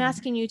 But I'm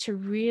asking you to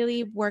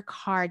really work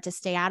hard to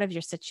stay out of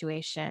your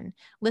situation.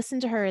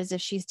 Listen to her as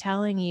if she's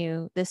telling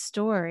you this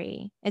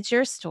story. It's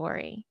your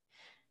story.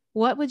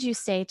 What would you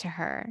say to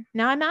her?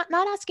 Now, I'm not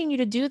asking you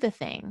to do the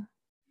thing.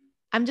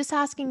 I'm just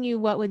asking you,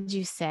 what would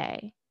you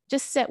say?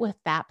 Just sit with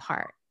that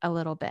part a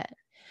little bit.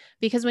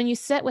 Because when you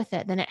sit with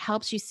it, then it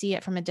helps you see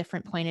it from a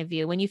different point of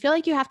view. When you feel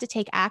like you have to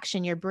take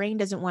action, your brain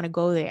doesn't want to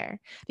go there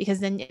because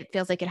then it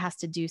feels like it has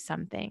to do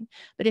something.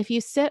 But if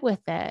you sit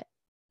with it,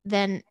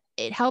 then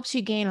it helps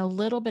you gain a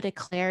little bit of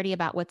clarity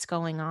about what's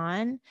going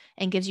on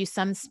and gives you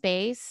some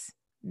space,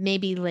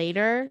 maybe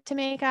later, to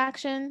make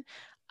action.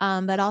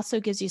 But also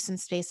gives you some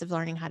space of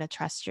learning how to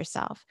trust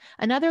yourself.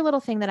 Another little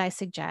thing that I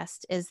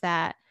suggest is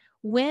that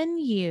when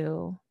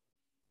you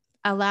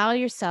allow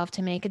yourself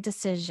to make a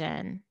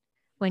decision,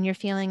 when you're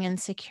feeling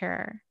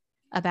insecure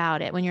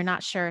about it, when you're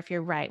not sure if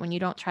you're right, when you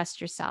don't trust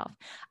yourself,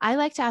 I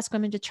like to ask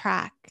women to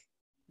track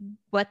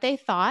what they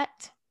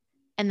thought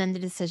and then the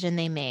decision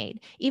they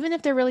made, even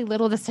if they're really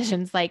little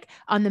decisions, like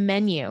on the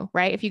menu,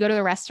 right? If you go to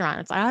a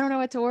restaurant, it's like, I don't know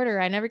what to order.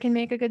 I never can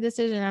make a good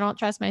decision. I don't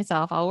trust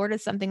myself. I'll order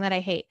something that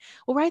I hate.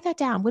 Well, write that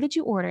down. What did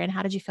you order and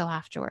how did you feel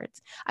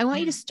afterwards? I want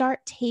you to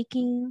start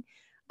keeping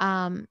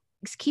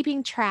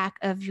track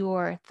of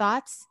your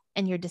thoughts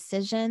and your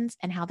decisions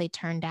and how they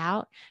turned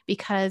out,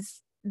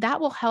 because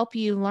that will help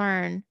you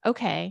learn,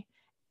 okay,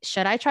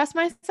 should I trust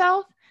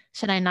myself?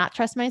 Should I not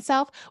trust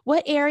myself?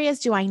 What areas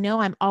do I know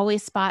I'm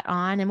always spot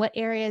on? And what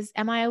areas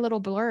am I a little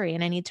blurry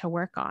and I need to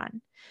work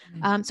on?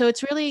 So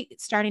it's really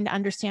starting to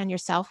understand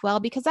yourself well,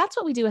 because that's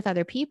what we do with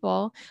other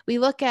people. We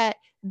look at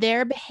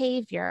their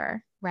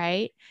behavior,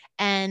 right?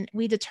 And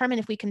we determine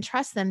if we can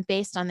trust them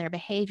based on their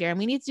behavior. And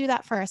we need to do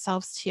that for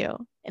ourselves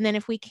too. And then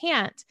if we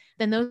can't,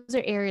 then those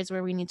are areas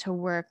where we need to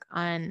work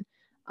on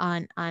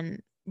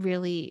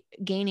really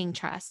gaining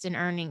trust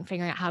and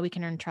figuring out how we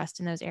can earn trust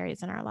in those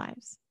areas in our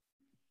lives.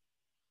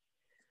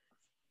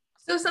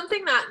 So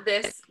something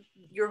that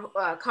your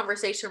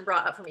conversation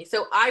brought up for me.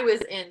 So I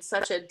was in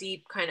such a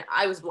deep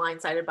I was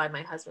blindsided by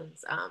my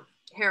husband's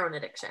heroin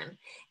addiction.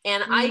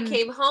 And I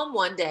came home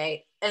one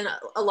day and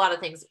a lot of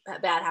things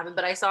bad happened,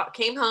 but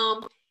came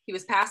home, He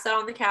was passed out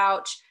on the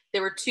couch.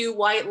 There were 2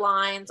 white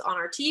lines on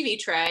our TV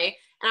tray.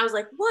 And I was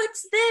like,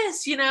 what's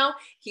this? You know,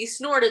 he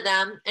snorted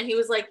them and he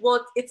was like,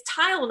 well, it's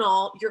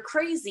Tylenol. You're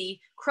crazy.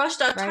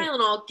 Crushed up Right.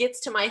 Tylenol gets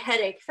to my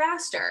headache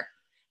faster.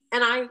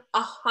 And I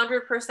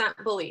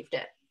 100% believed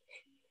it.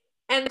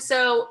 And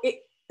so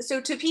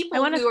to people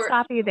I want who to are,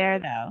 stop you there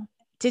though.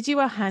 Did you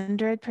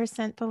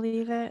 100%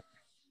 believe it?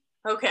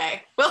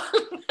 okay, well,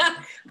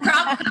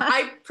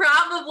 I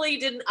probably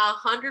didn't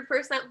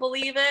 100%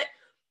 believe it,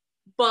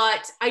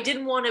 but I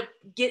didn't want to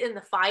get in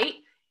the fight.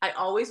 I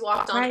always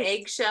walked on Right.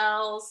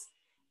 eggshells.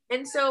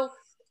 And so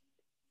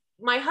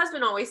my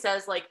husband always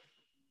says, like,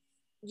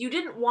 you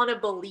didn't want to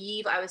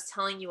believe I was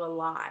telling you a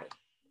lie.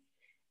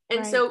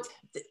 And so,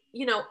 Right.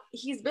 you know,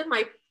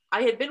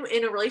 I had been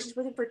in a relationship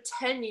with him for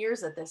 10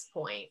 years at this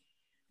point.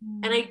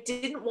 And I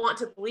didn't want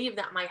to believe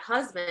that my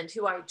husband,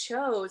 who I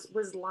chose,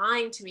 was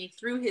lying to me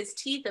through his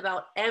teeth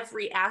about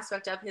every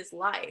aspect of his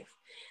life.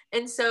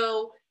 And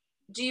so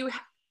do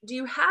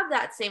you have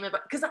that same,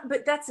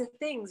 but that's the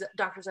thing,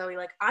 Dr. Zoe,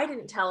 like, I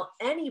didn't tell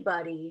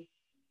anybody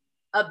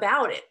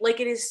about it.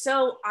 Like, it is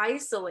so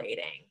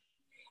isolating.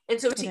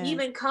 And so to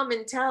even come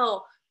and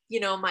tell, you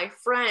know, my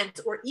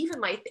friends, or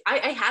even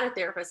I had a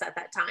therapist at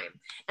that time,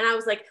 and I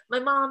was like, my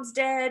mom's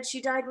dead.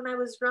 She died when I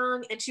was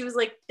young. And she was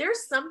like,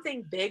 there's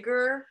something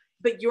bigger,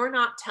 but you're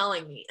not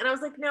telling me. And I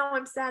was like, no,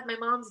 I'm sad. My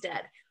mom's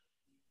dead.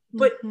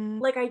 But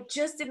like, I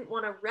just didn't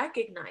want to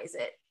recognize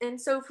it. And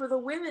so for the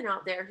women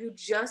out there who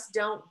just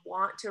don't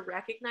want to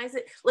recognize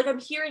it, like, I'm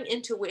hearing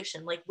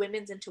intuition, like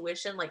women's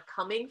intuition, like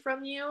coming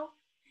from you.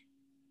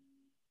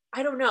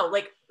 I don't know,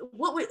 like,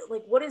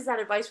 what is that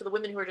advice for the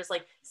women who are just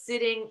like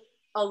sitting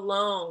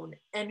alone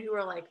and who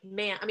are like,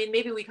 man, I mean,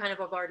 maybe we kind of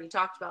have already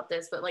talked about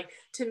this, but like,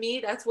 to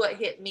me, that's what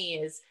hit me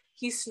is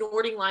he's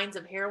snorting lines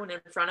of heroin in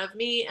front of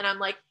me. And I'm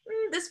like,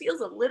 this feels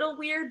a little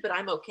weird, but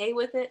I'm okay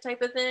with it,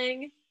 type of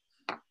thing.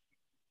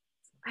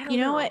 I don't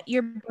know. What?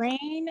 Your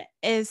brain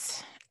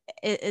is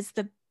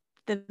the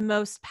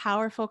most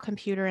powerful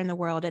computer in the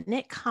world, and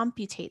it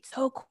computes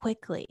so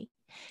quickly.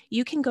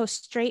 You can go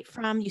straight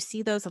from, you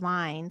see those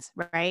lines,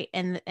 right?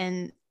 And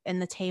in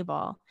the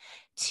table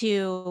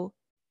to,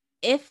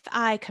 if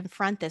I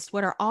confront this,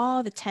 what are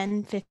all the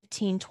 10,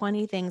 15,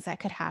 20 things that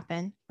could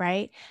happen,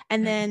 right?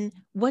 And then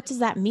what does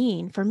that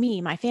mean for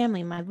me, my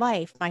family, my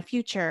life, my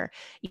future,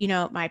 you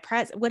know, my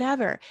present,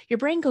 whatever. Your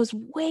brain goes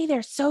way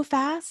there so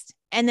fast,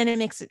 and then it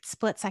makes a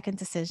split-second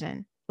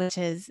decision, which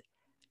is,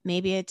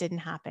 maybe it didn't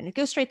happen. It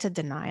goes straight to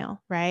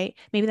denial, right?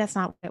 Maybe that's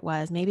not what it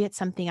was. Maybe it's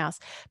something else.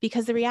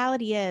 Because the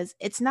reality is,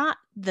 it's not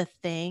the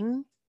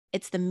thing,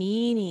 it's the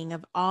meaning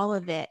of all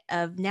of it.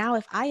 Of now,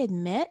 if I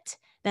admit,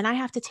 then I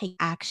have to take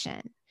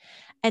action.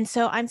 And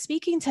so I'm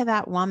speaking to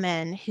that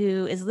woman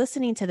who is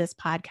listening to this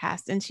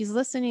podcast, and she's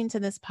listening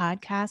to this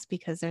podcast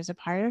because there's a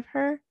part of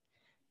her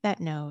that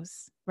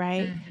knows,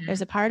 right?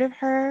 There's a part of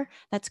her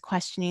that's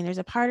questioning. There's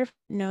a part of her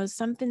that knows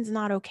something's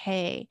not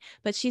okay,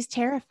 but she's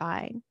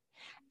terrified.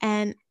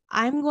 And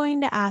I'm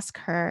going to ask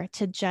her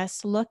to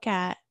just look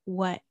at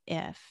what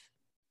if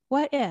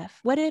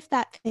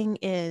that thing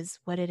is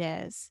what it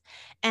is,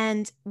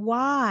 and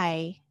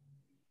why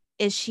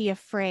is she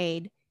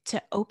afraid to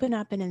open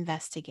up and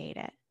investigate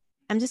it?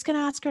 I'm just going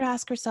to ask her to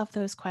ask herself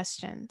those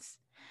questions,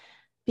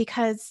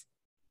 because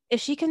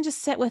if she can just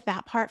sit with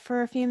that part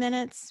for a few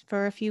minutes,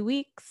 for a few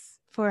weeks,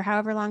 for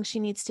however long she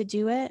needs to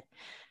do it,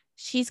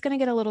 she's going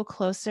to get a little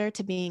closer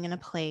to being in a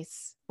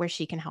place where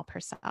she can help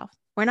herself.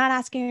 We're not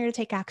asking her to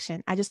take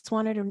action. I just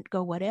want her to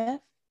go, what if?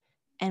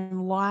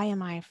 And why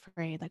am I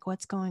afraid? Like,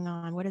 what's going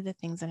on? What are the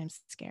things that I'm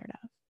scared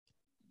of?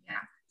 Yeah.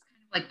 It's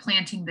kind of like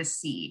planting the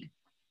seed.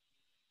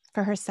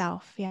 For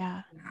herself.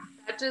 Yeah.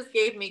 That just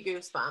gave me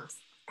goosebumps.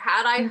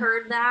 Had I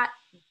heard that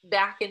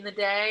back in the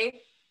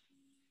day,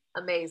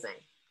 amazing.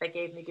 That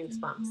gave me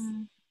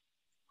goosebumps.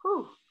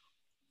 Whew.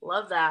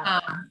 Love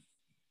that.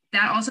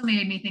 That also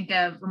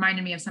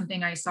reminded me of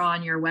something I saw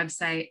on your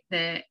website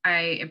that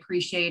I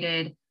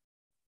appreciated.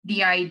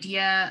 The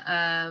idea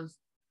of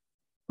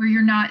where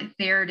you're not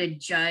there to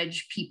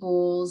judge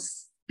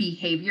people's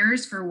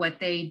behaviors for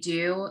what they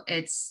do.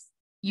 It's,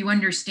 you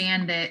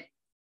understand that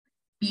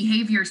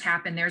behaviors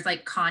happen. There's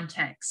like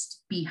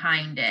context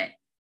behind it.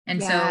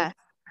 And so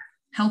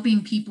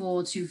helping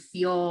people to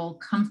feel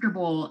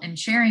comfortable and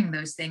sharing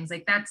those things,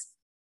 like, that's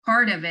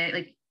part of it.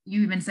 Like,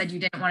 you even said you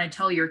didn't want to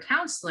tell your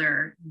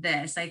counselor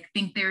this. I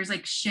think there's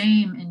like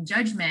shame and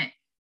judgment.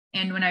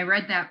 And when I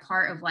read that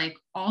part of like,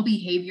 all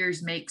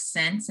behaviors make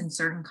sense in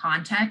certain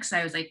contexts,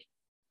 I was like,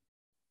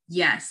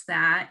 yes,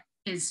 that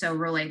is so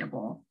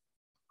relatable.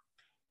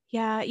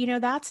 Yeah,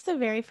 that's the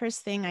very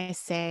first thing I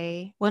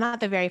say. Well, not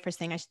the very first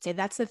thing, I should say.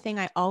 That's the thing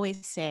I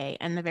always say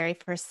in the very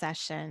first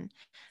session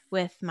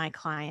with my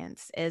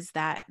clients, is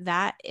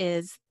that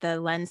is the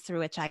lens through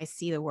which I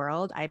see the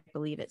world. I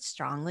believe it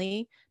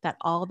strongly that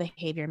all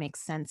behavior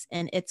makes sense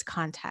in its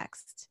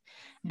context.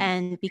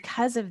 And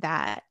because of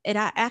that, it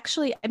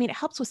actually, it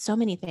helps with so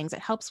many things. It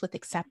helps with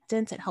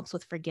acceptance. It helps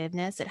with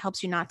forgiveness. It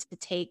helps you not to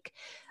take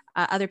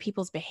other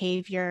people's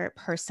behavior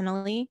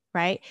personally,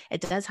 right?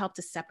 It does help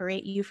to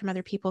separate you from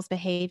other people's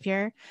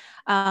behavior.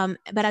 But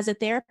as a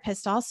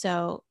therapist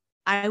also,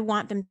 I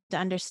want them to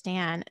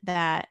understand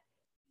that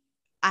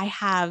I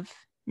have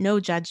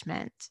no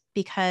judgment,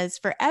 because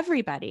for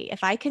everybody,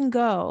 if I can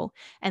go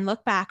and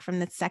look back from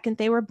the second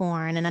they were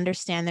born and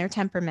understand their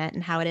temperament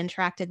and how it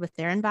interacted with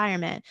their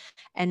environment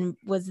and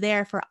was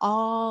there for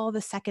all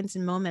the seconds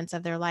and moments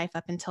of their life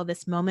up until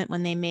this moment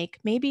when they make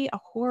maybe a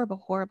horrible,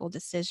 horrible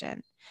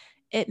decision,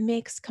 it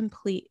makes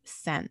complete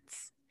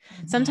sense.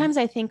 Sometimes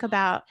I think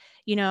about,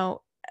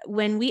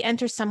 when we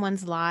enter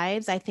someone's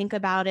lives, I think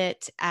about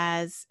it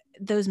as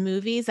those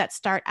movies that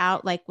start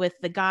out like with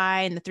the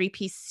guy in the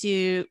 3-piece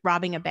suit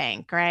robbing a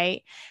bank,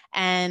 right?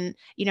 And,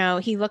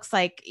 he looks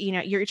like,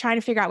 you're trying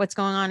to figure out what's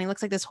going on. He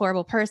looks like this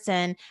horrible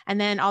person. And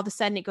then all of a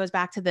sudden it goes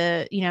back to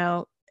the,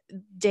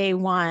 day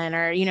one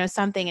or,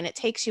 something, and it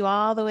takes you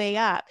all the way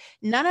up.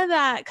 None of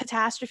that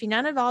catastrophe,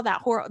 none of all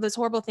that those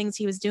horrible things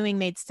he was doing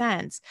made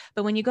sense.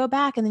 But when you go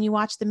back and then you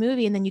watch the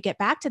movie and then you get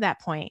back to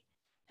that point,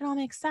 it all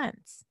makes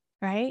sense.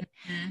 Right.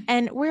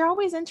 And we're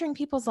always entering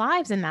people's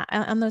lives in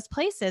on those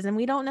places, and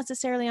we don't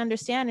necessarily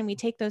understand, and we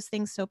take those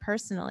things so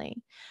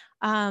personally.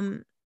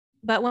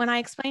 But when I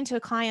explain to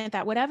a client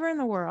that whatever in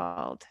the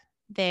world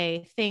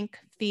they think,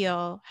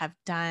 feel, have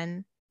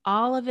done,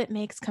 all of it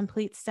makes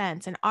complete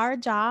sense. And our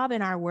job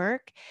and our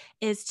work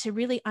is to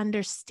really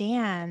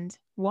understand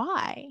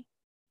why.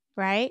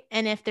 Right.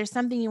 And if there's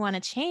something you want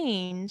to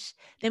change,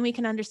 then we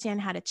can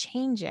understand how to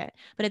change it.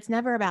 But it's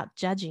never about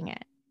judging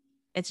it.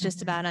 It's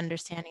just about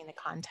understanding the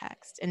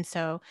context. And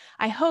so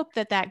I hope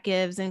that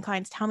gives, and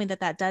clients tell me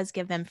that does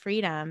give them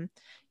freedom,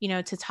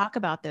 to talk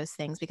about those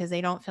things, because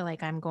they don't feel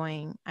like I'm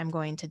going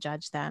to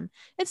judge them.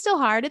 It's still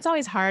hard. It's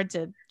always hard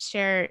to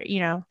share,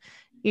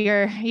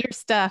 your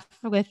stuff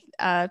with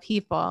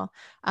people.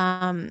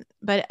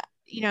 But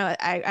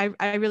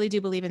I really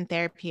do believe in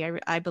therapy.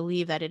 I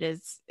believe that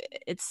it's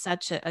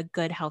such a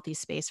good, healthy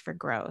space for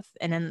growth.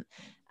 And then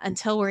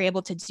until we're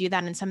able to do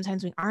that, and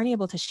sometimes we aren't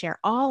able to share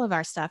all of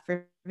our stuff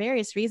for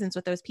various reasons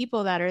with those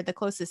people that are the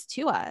closest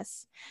to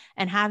us,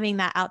 and having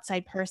that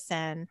outside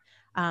person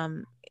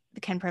can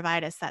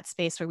provide us that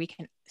space where we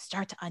can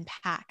start to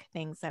unpack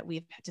things that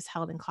we've just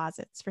held in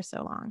closets for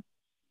so long.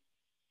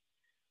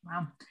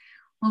 Wow.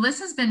 Well,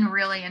 this has been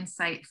really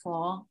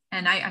insightful,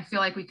 and I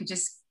feel like we could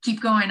just keep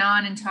going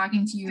on and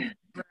talking to you.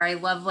 I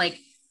love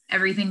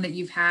everything that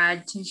you've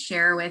had to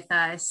share with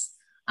us.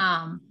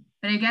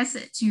 But I guess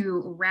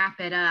to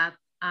wrap it up,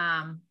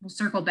 we'll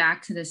circle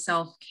back to the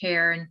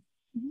self-care and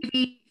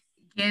maybe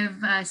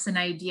give us an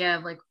idea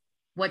of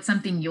what's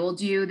something you'll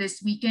do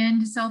this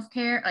weekend to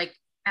self-care,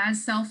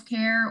 as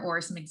self-care, or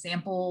some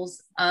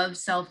examples of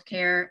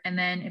self-care. And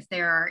then if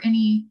there are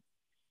any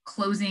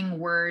closing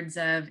words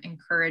of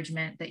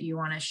encouragement that you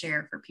want to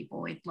share for people,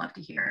 we'd love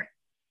to hear it.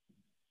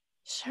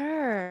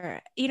 Sure.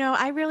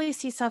 I really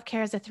see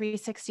self-care as a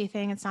 360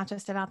 thing. It's not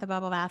just about the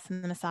bubble baths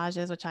and the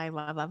massages, which I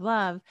love, love,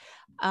 love.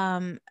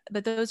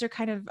 But those are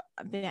kind of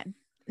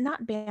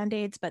not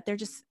band-aids, but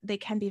they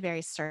can be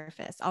very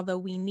surface, although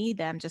we need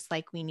them just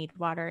like we need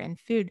water and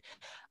food.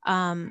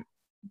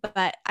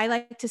 But I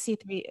like to see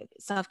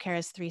self-care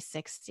as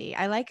 360.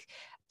 I like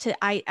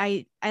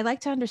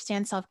to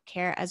understand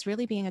self-care as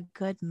really being a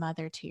good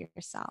mother to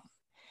yourself.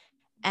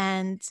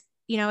 And,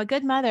 a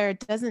good mother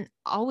doesn't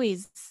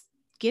always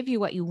give you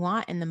what you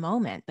want in the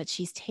moment, but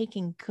she's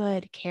taking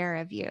good care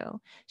of you.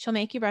 She'll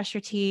make you brush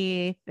your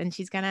teeth, and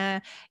she's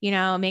gonna,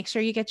 make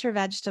sure you get your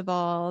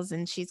vegetables,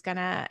 and she's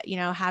gonna,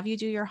 have you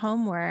do your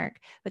homework,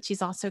 but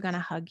she's also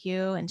gonna hug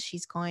you, and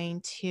she's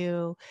going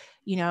to,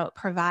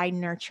 provide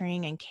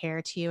nurturing and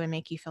care to you and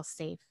make you feel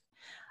safe.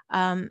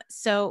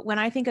 So when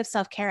I think of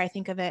self-care, I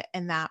think of it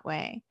in that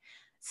way.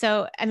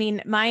 So,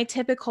 my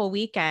typical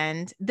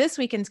weekend, this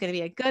weekend's going to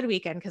be a good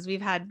weekend because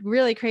we've had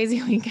really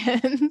crazy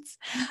weekends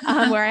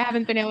where I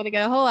haven't been able to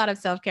get a whole lot of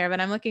self-care,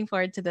 but I'm looking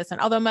forward to this one.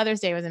 Although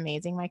Mother's Day was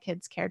amazing. My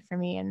kids cared for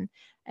me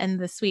and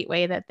the sweet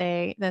way that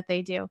they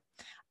do.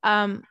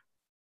 For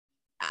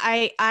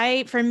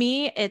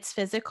me, it's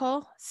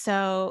physical.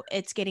 So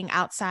it's getting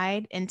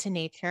outside into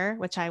nature,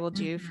 which I will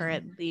do for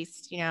at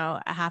least,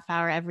 a half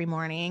hour every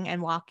morning,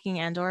 and walking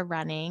and/or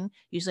running.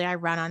 Usually I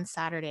run on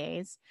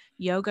Saturdays.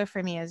 Yoga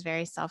for me is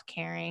very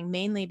self-caring,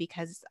 mainly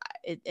because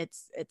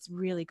it's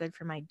really good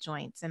for my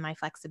joints and my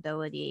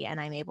flexibility. And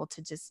I'm able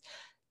to just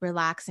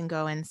relax and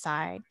go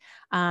inside.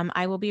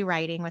 I will be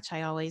writing, which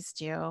I always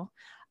do.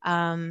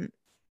 And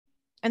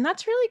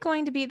that's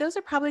really those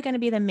are probably going to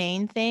be the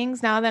main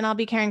things. Now then I'll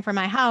be caring for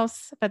my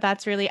house, but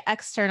that's really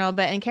external.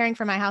 But in caring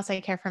for my house, I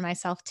care for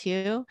myself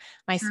too.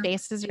 My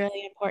space is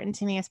really important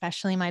to me,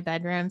 especially my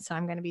bedroom. So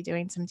I'm going to be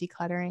doing some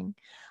decluttering.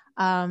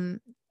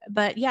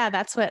 But yeah,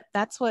 that's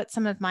what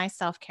some of my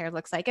self-care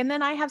looks like. And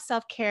then I have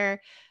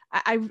self-care.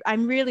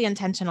 I'm really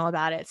intentional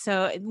about it.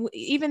 So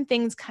even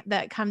things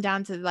that come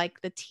down to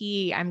the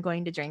tea I'm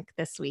going to drink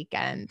this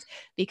weekend,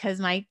 because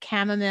my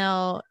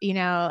chamomile,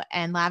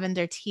 and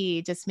lavender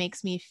tea just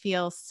makes me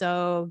feel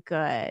so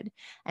good.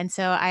 And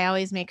so I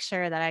always make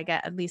sure that I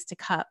get at least a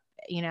cup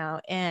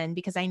in,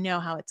 because I know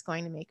how it's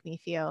going to make me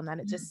feel, and that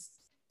it just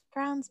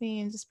grounds me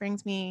and just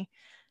brings me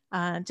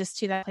just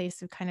to that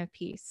place of kind of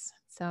peace.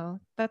 So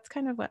that's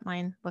kind of what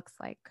mine looks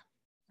like.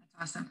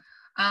 That's awesome.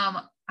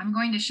 I'm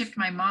going to shift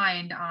my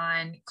mind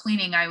on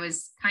cleaning. I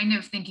was kind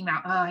of thinking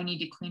about, I need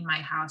to clean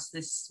my house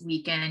this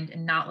weekend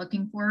and not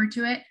looking forward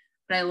to it.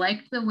 But I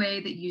liked the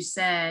way that you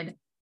said,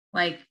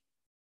 like,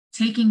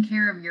 taking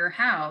care of your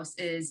house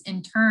is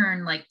in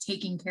turn like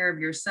taking care of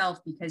yourself,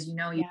 because you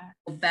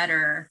feel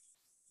better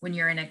when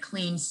you're in a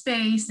clean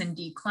space and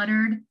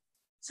decluttered.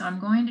 So I'm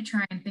going to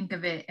try and think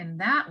of it in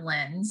that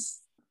lens.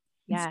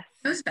 Yes. It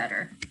feels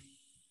better.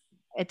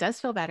 It does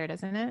feel better,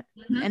 doesn't it?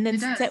 Mm-hmm, and then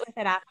sit with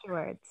it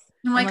afterwards.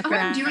 I'm like,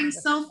 I'm doing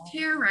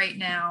self-care right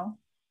now.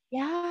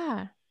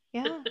 Yeah.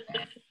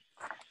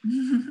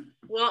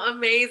 Well,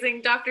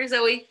 amazing. Dr.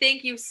 Zoe,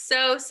 thank you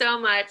so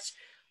much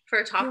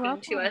for talking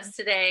to us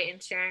today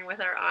and sharing with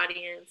our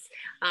audience.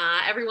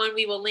 Everyone,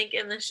 we will link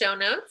in the show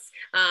notes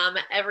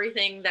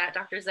everything that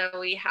Dr.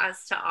 Zoe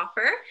has to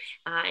offer,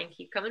 and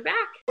keep coming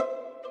back.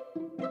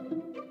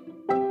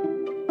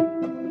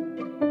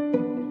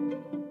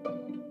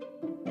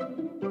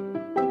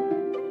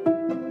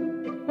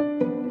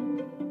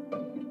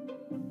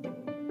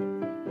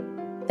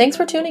 Thanks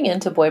for tuning in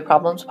to Boy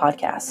Problems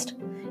Podcast.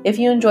 If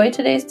you enjoyed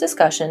today's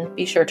discussion,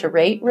 be sure to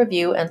rate,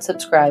 review, and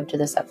subscribe to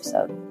this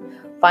episode.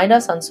 Find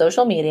us on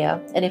social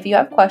media, and if you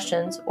have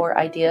questions or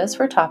ideas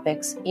for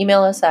topics,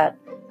 email us at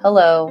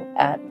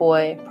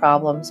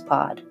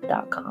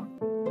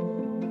hello@boyproblemspod.com.